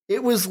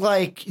 It was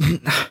like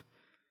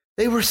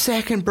they were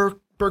sacking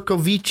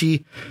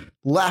Berkovici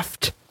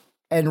left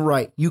and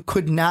right. You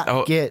could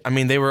not get... I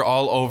mean, they were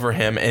all over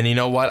him. And you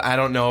know what? I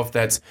don't know if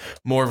that's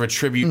more of a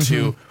tribute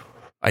to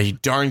a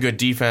darn good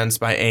defense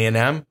by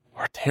A&M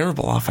or a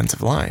terrible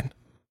offensive line.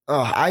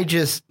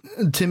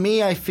 To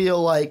me, I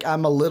feel like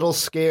I'm a little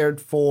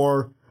scared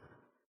for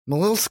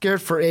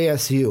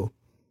ASU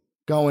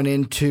going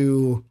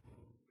into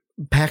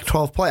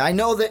Pac-12 play. I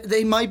know that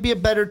they might be a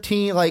better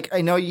team. Like,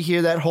 I know you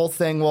hear that whole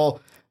thing,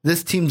 well,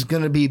 this team's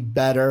going to be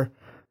better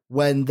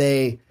when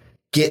they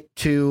get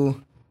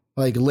to,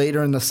 like,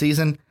 later in the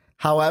season.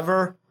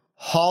 However,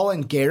 Hall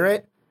and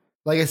Garrett,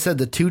 like I said,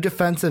 the 2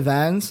 defensive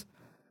ends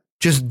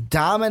just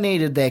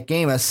dominated that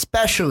game,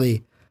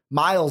 especially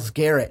Myles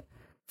Garrett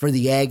for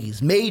the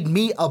Aggies. Made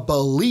me a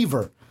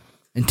believer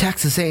in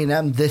Texas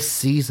A&M this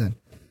season.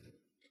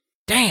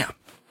 Damn.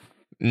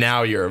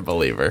 Now you're a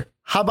believer.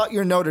 How about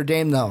your Notre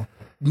Dame, though?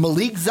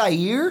 Malik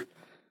Zaire,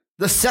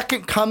 the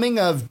second coming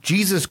of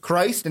Jesus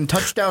Christ and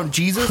touchdown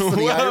Jesus for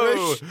the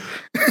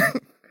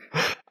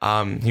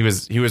Irish. He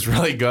was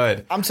really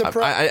good. I'm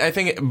surprised. I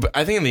think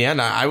in the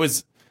end I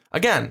was,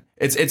 again,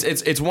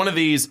 it's one of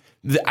these.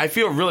 I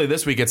feel really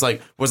this week it's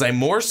like, was I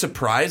more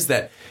surprised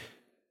that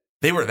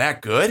they were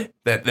that good,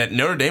 that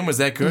Notre Dame was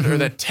that good, or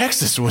that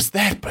Texas was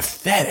that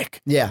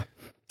pathetic? Yeah,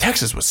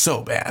 Texas was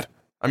so bad.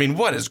 I mean,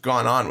 what has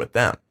gone on with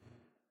them?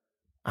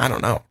 I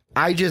don't know.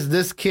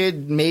 This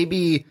kid,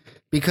 maybe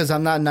because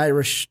I'm not an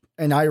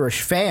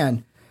Irish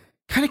fan,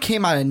 kind of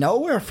came out of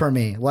nowhere for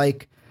me.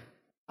 Like,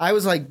 I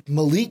was like,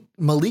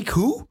 Malik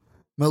who?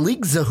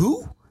 Malik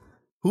Zahu?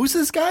 Who's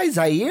this guy?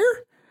 Zaire?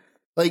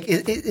 Like,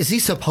 is he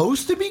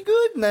supposed to be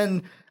good? And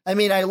then, I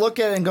mean, I look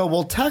at it and go,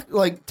 well,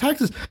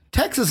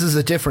 Texas is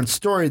a different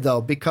story,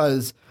 though,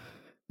 because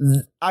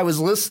I was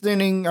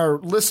watching,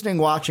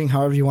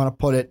 however you want to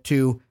put it,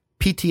 to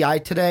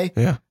PTI today.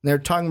 Yeah. They're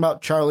talking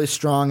about Charlie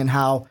Strong and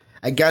how,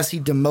 I guess, he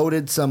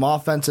demoted some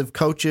offensive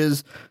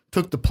coaches,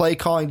 took the play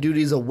calling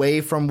duties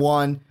away from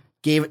one,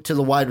 gave it to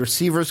the wide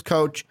receivers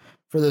coach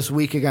for this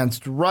week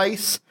against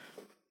Rice.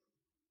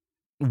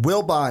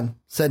 Wilbon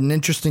said an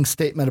interesting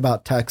statement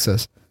about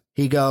Texas.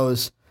 He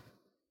goes,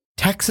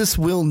 Texas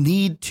will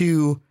need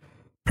to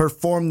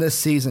perform this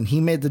season. He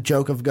made the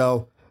joke of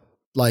go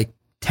like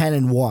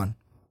 10-1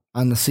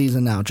 on the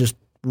season now, just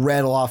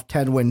rattle off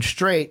 10 wins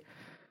straight,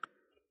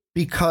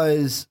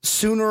 because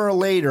sooner or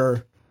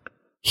later,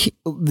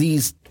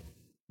 these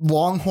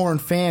Longhorn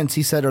fans,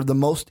 he said, are the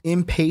most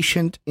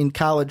impatient in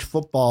college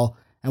football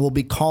and will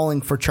be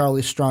calling for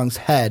Charlie Strong's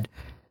head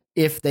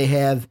if they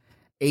have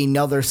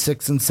another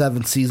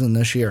 6-7 season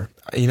this year.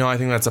 You know, I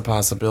think that's a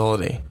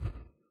possibility.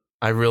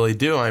 I really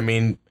do. I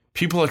mean,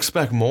 people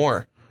expect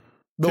more.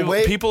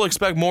 People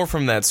expect more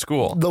from that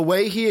school. The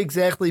way he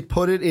exactly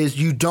put it is,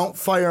 you don't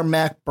fire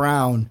Mac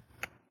Brown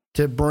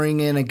to bring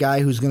in a guy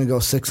who's going to go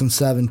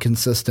 6-7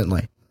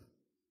 consistently.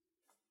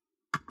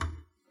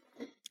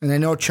 And I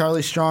know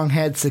Charlie Strong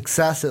had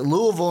success at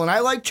Louisville, and I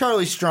like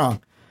Charlie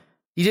Strong.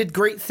 He did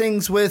great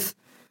things with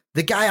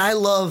the guy I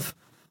love,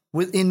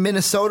 in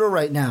Minnesota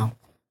right now,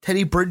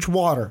 Teddy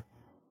Bridgewater.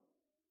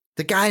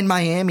 The guy in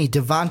Miami,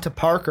 Devonta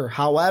Parker.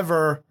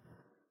 However,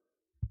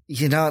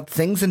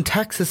 things in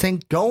Texas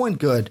ain't going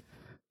good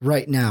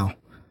right now.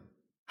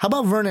 How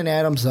about Vernon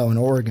Adams, though, in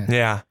Oregon?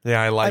 Yeah,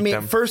 I like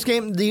them. First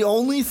game, the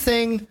only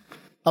thing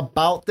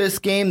about this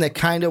game that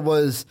kind of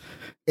was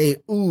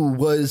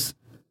was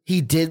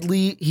he did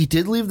leave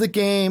the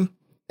game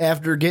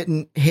after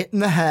getting hit in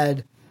the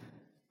head.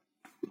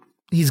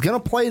 He's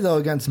going to play, though,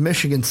 against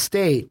Michigan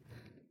State.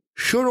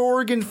 Should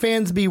Oregon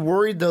fans be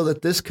worried, though,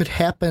 that this could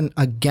happen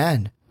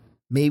again,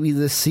 maybe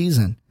this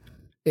season?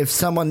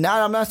 If I'm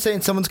not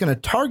saying someone's going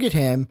to target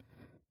him,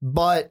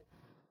 but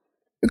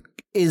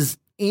is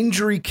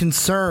injury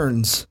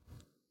concerns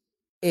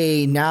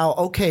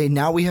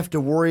now we have to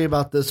worry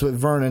about this with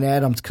Vernon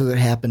Adams because it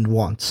happened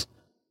once.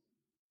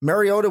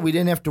 Mariota, we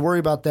didn't have to worry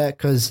about that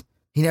because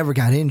he never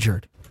got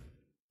injured.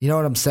 You know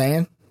what I'm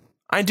saying?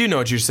 I do know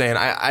what you're saying.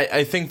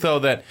 I think, though,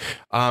 that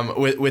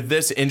with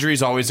this, injury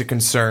is always a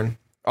concern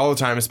all the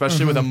time,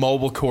 especially with a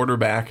mobile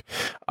quarterback.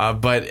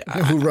 But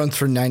who runs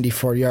for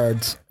 94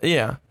 yards.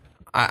 Yeah.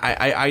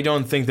 I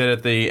don't think that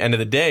at the end of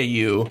the day,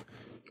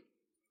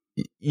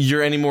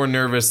 you're any more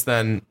nervous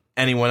than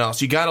anyone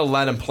else. You got to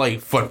let him play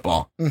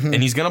football. And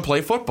he's going to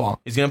play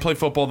football. He's going to play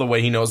football the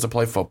way he knows to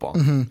play football.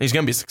 He's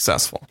going to be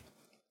successful.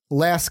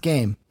 Last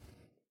game,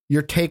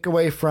 your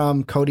takeaway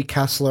from Cody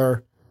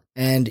Kessler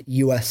and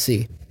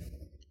USC.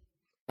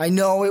 I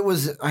know it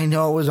was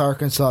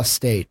Arkansas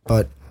State,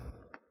 but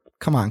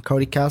come on,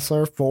 Cody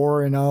Kessler,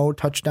 4-0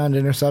 touchdown to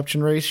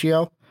interception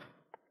ratio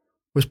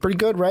was pretty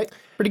good, right?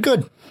 Pretty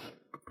good.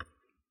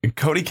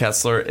 Cody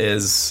Kessler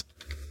is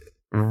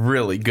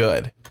really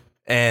good,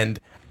 and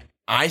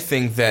I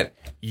think that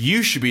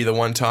you should be the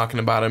one talking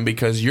about him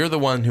because you're the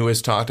one who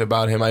has talked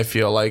about him, I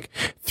feel like,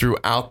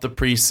 throughout the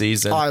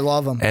preseason. Oh, I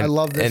love him. I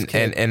love this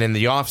kid. And in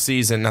the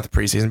offseason, not the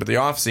preseason, but the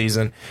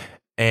offseason,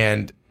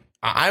 and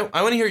I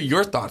want to hear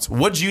your thoughts.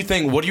 What do you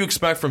think? What do you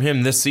expect from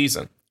him this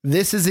season?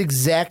 This is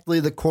exactly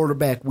the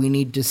quarterback we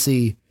need to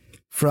see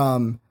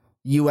from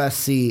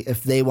USC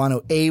if they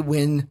want to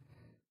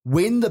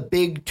win the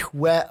Big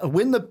 12,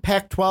 win the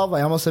Pac-12.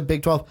 I almost said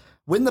Big 12.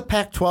 Win the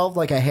Pac-12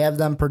 like I have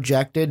them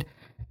projected,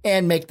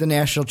 and make the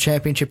national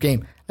championship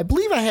game. I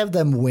believe I have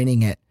them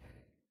winning it.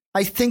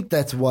 I think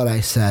that's what I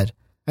said.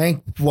 I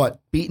think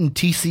beating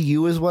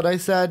TCU is what I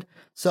said.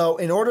 So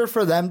in order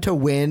for them to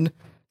win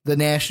the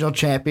national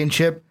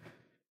championship,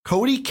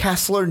 Cody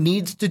Kessler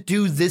needs to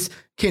do this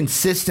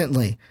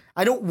consistently.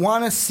 I don't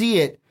want to see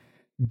it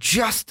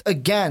just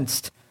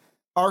against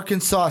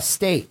Arkansas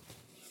State.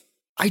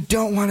 I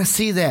don't want to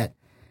see that.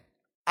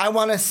 I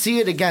want to see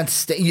it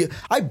against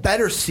I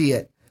better see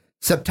it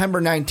September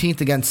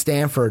 19th against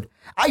Stanford.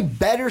 I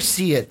better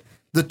see it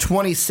the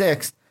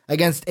 26th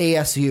against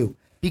ASU,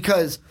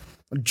 because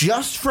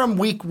just from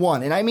week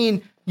one, and I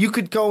mean, you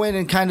could go in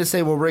and kind of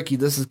say, well, Ricky,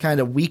 this is kind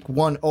of week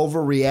one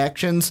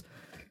overreactions.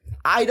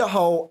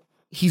 Idaho,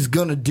 he's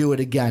going to do it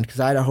again because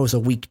Idaho's a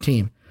weak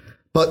team.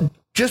 But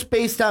just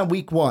based on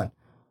week one,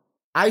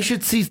 I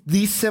should see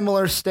these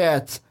similar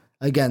stats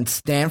against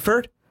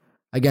Stanford,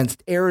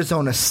 against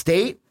Arizona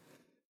State,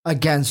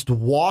 against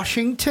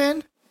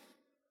Washington.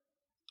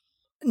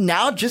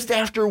 Now, just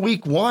after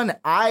week one,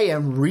 I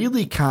am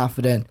really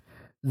confident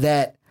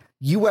that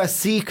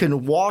USC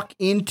can walk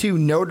into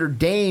Notre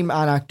Dame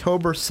on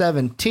October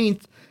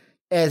 17th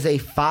as a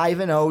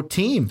 5-0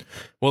 team.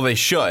 Well, they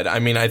should. I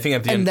mean, I think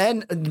at the end.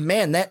 And then,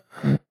 man,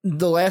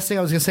 the last thing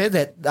I was going to say,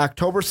 that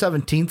October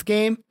 17th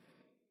game,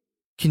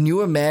 can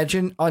you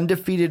imagine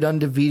undefeated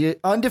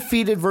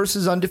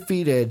versus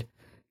undefeated,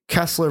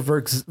 Kessler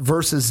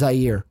versus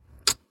Zaire?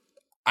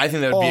 I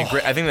think that would be a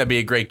great. I think that'd be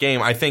a great game.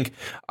 I think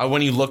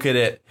when you look at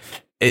it,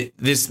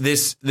 this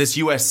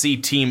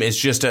USC team is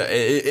just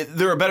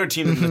they're a better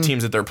team than the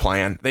teams that they're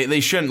playing. They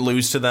shouldn't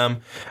lose to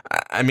them.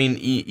 I mean,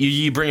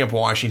 you bring up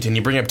Washington,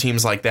 you bring up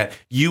teams like that.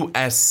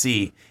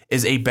 USC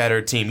is a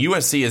better team.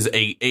 USC is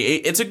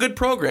it's a good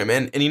program,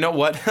 and you know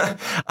what?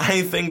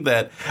 I think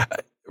that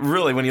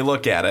really, when you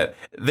look at it,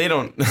 they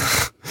don't.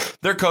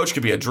 Their coach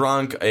could be a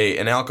drunk,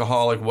 an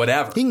alcoholic,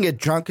 whatever. He can get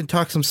drunk and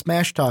talk some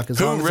smash talk.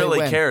 Who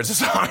really cares?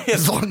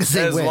 As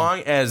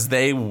long as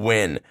they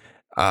win.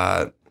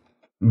 But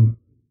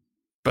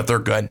they're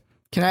good.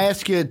 Can I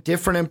ask you a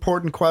different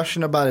important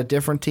question about a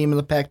different team in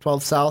the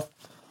Pac-12 South?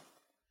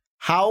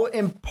 How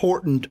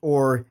important,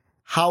 or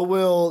how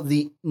will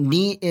the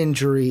knee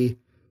injury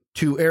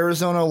to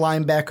Arizona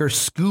linebacker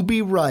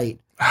Scooby Wright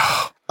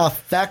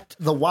affect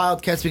the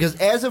Wildcats? Because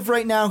as of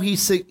right now,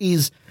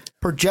 he's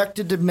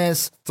projected to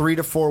miss 3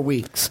 to 4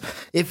 weeks.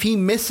 If he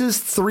misses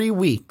 3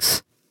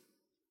 weeks,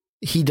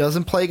 he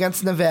doesn't play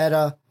against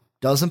Nevada,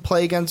 doesn't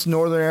play against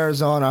Northern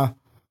Arizona.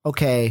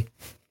 Okay,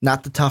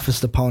 not the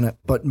toughest opponent,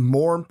 but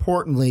more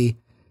importantly,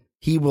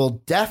 he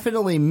will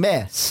definitely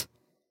miss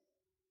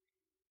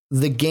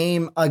the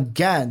game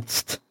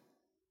against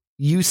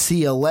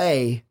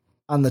UCLA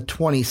on the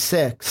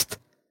 26th,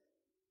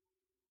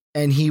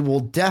 and he will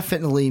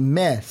definitely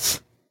miss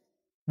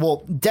the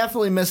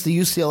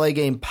UCLA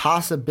game,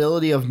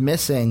 possibility of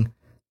missing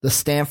the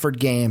Stanford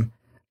game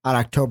on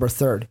October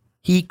 3rd.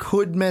 He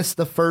could miss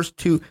the first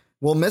two.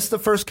 Will miss the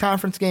first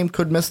conference game,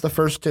 could miss the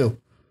first two.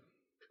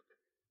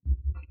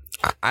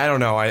 I don't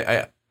know.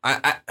 I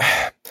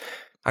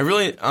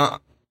really,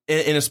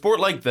 in a sport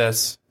like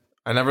this,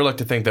 I never like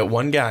to think that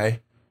one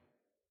guy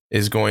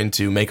is going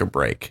to make or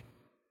break.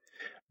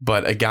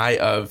 But a guy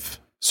of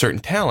certain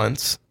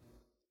talents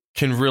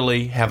can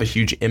really have a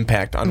huge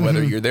impact on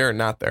whether you're there or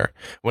not there.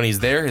 When he's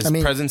there, his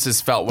presence is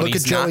felt. When look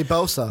he's at Joey not,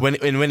 Bosa.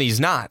 When he's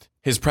not,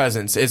 his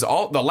presence is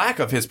all the lack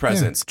of his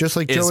presence. Just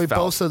like Joey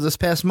felt. Bosa this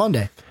past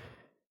Monday.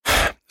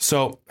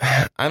 So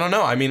I don't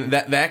know. I mean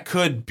that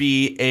could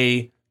be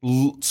a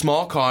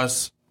small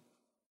cause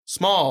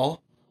for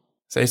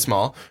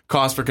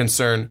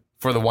concern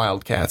for the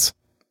Wildcats.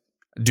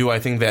 Do I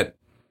think that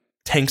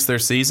tanks their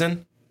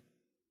season?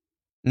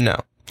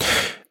 No.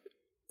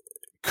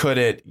 Could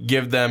it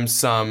give them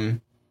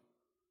some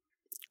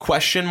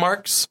question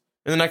marks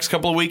in the next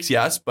couple of weeks?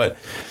 Yes, but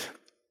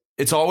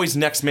it's always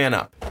next man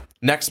up.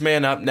 Next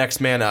man up, next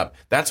man up.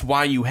 That's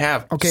why you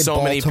have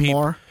so many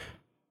people.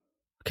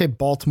 Okay,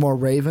 Baltimore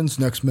Ravens,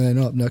 next man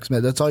up, next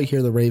man. That's all you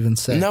hear the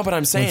Ravens say. No, but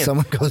I'm saying when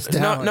someone goes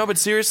down. No, but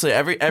seriously,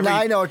 every no,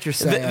 I know what you're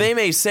saying. They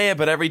may say it,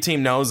 but every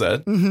team knows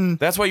it. Mm-hmm.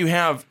 That's why you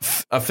have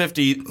a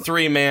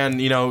 53-man,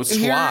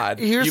 squad.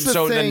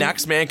 The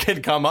next man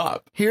can come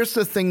up. Here's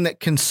the thing that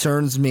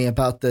concerns me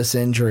about this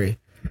injury.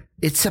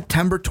 It's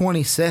September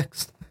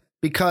 26th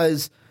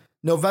because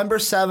November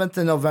 7th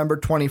and November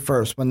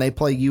 21st when they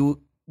play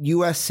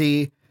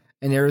USC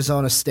and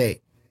Arizona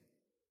State.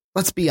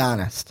 Let's be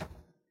honest.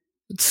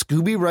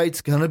 Scooby Wright's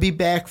going to be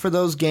back for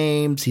those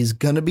games. He's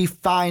going to be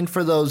fine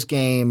for those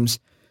games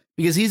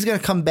because he's going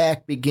to come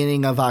back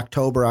beginning of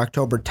October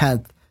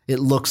 10th, it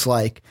looks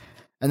like.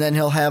 And then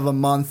he'll have a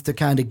month to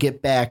kind of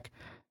get back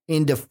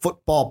into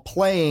football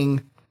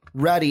playing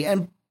ready.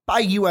 And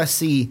by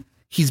USC,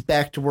 he's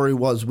back to where he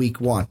was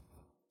week 1.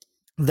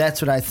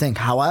 That's what I think.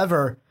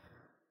 However,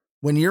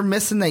 when you're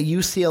missing that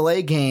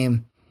UCLA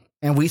game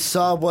and we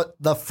saw what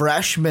the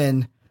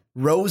freshman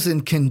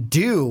Rosen can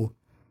do,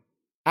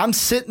 I'm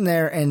sitting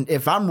there, and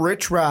if I'm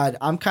Rich Rod,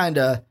 I'm kind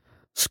of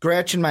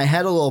scratching my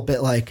head a little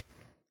bit like,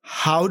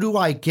 how do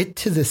I get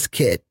to this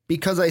kid?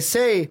 Because I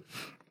say,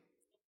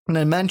 and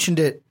I mentioned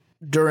it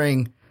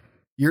during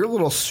your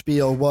little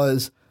spiel,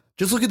 was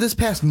just look at this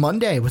past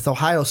Monday with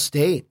Ohio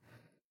State.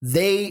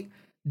 Did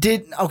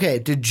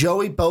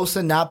Joey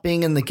Bosa not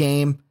being in the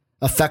game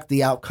affect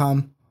the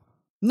outcome?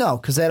 No,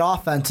 because that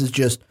offense is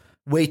just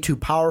way too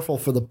powerful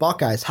for the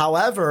Buckeyes.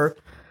 However,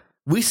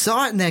 we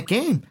saw it in that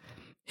game.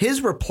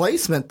 His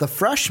replacement, the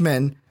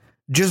freshman,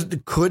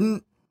 just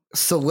couldn't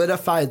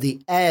solidify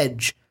the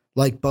edge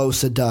like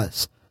Bosa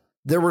does.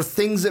 There were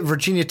things that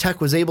Virginia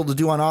Tech was able to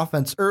do on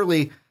offense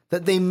early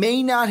that they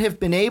may not have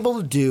been able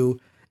to do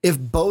if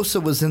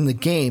Bosa was in the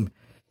game.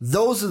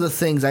 Those are the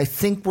things I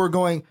think we're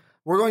going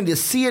to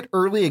see it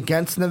early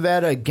against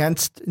Nevada,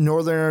 against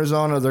Northern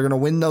Arizona. They're going to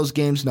win those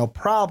games, no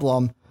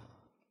problem.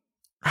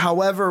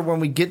 However,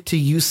 when we get to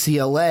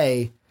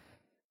UCLA,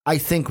 I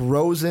think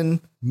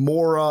Rosen,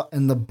 Mora,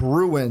 and the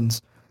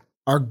Bruins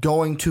are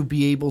going to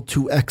be able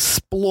to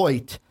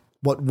exploit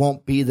what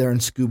won't be there in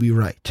Scooby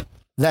Wright.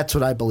 That's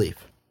what I believe.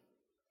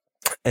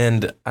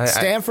 And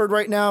Stanford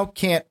right now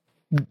can't.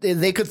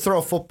 They could throw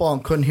a football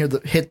and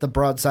couldn't hit the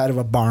broadside of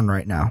a barn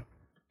right now.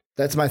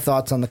 That's my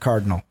thoughts on the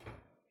Cardinal.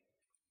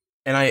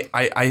 And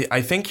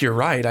I think you're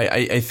right.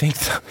 I think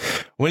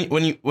when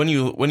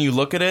you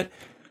look at it,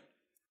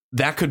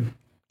 that could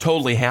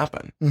totally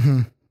happen.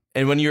 Mm-hmm.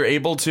 And when you're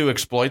able to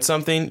exploit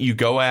something, you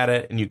go at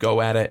it and you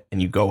go at it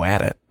and you go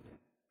at it.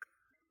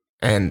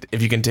 And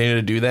if you continue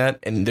to do that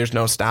and there's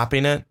no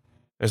stopping it,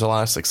 there's a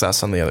lot of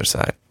success on the other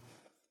side.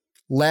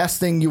 Last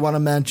thing you want to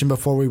mention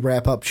before we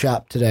wrap up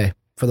shop today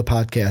for the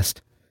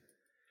podcast.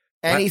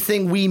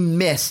 Anything we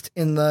missed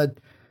in the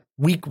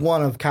week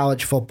 1 of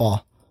college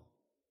football?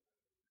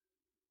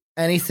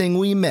 Anything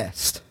we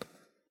missed?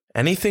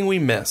 Anything we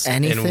missed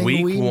in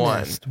week 1.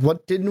 Missed.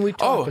 What didn't we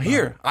talk about?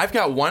 Here. I've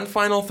got one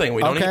final thing.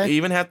 We don't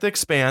even have to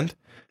expand.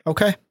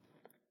 Okay.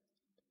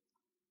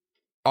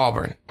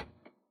 Auburn.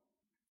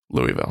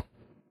 Louisville.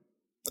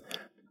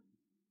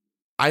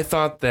 I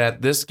thought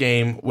that this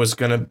game was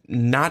going to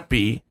not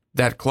be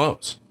that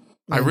close.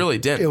 I really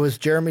didn't. It was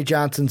Jeremy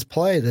Johnson's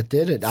play that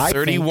did it.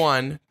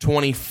 31-24.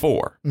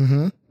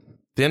 Mm-hmm. At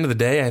the end of the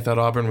day, I thought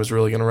Auburn was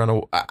really going to run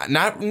away.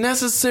 Not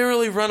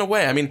necessarily run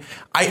away. I mean,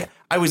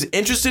 I was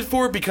interested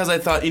for it because I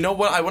thought, you know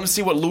what? I want to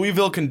see what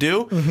Louisville can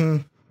do. Mm-hmm.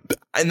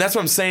 And that's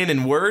what I'm saying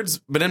in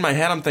words. But in my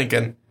head, I'm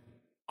thinking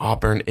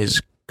Auburn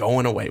is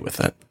going away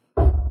with it.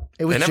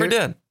 They never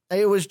did.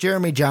 It was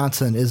Jeremy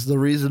Johnson is the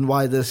reason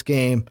why this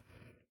game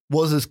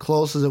was as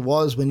close as it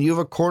was. When you have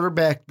a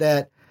quarterback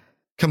that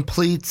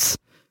completes,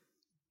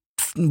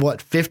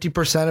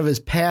 50% of his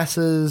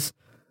passes,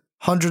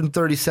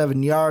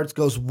 137 yards,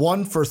 goes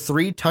 1 for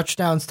 3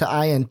 touchdowns to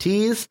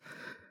INTs.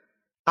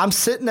 I'm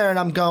sitting there and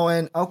I'm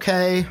going,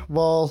 okay,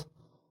 well,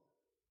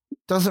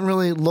 doesn't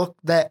really look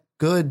that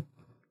good.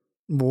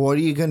 What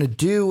are you going to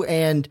do?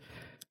 And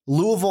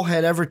Louisville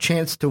had every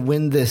chance to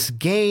win this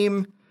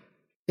game.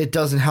 It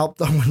doesn't help,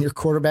 though, when your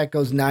quarterback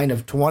goes 9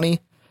 of 20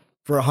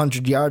 for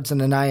 100 yards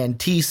and an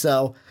INT.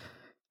 So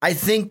I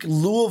think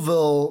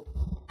Louisville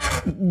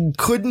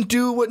couldn't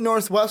do what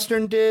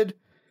Northwestern did.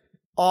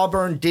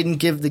 Auburn didn't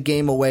give the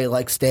game away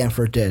like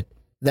Stanford did.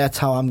 That's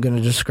how I'm going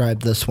to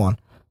describe this one.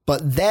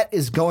 But that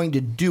is going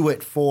to do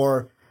it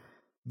for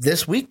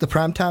this week, the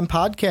Primetime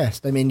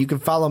Podcast. I mean, you can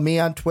follow me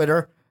on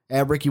Twitter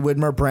at Ricky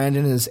Widmer.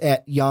 Brandon is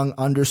at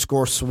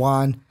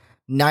young_swan19.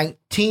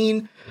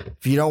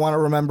 If you don't want to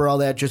remember all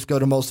that, just go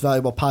to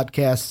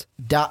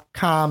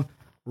mostvaluablepodcasts.com.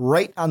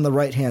 Right on the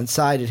right-hand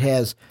side, it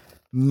has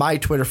my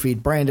Twitter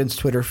feed, Brandon's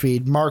Twitter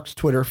feed, Mark's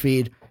Twitter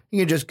feed.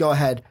 You can just go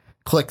ahead,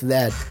 click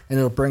that, and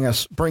it'll bring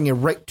you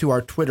right to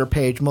our Twitter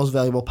page. Most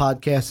Valuable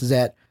Podcast is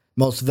at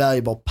Most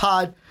Valuable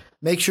Pod.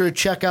 Make sure to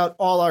check out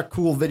all our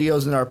cool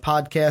videos in our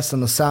podcast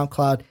on the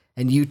SoundCloud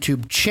and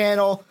YouTube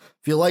channel.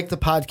 If you like the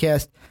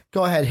podcast,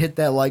 go ahead, hit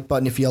that like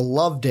button. If you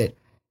loved it,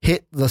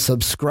 hit the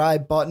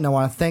subscribe button. I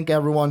want to thank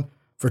everyone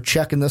for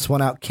checking this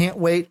one out. Can't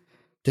wait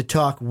to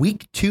talk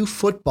Week 2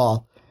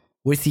 football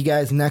with you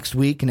guys next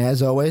week. And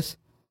as always,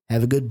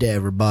 have a good day,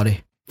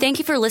 everybody. Thank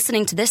you for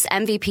listening to this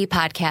MVP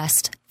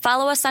podcast.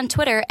 Follow us on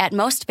Twitter at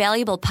Most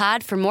Valuable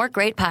Pod for more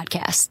great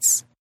podcasts.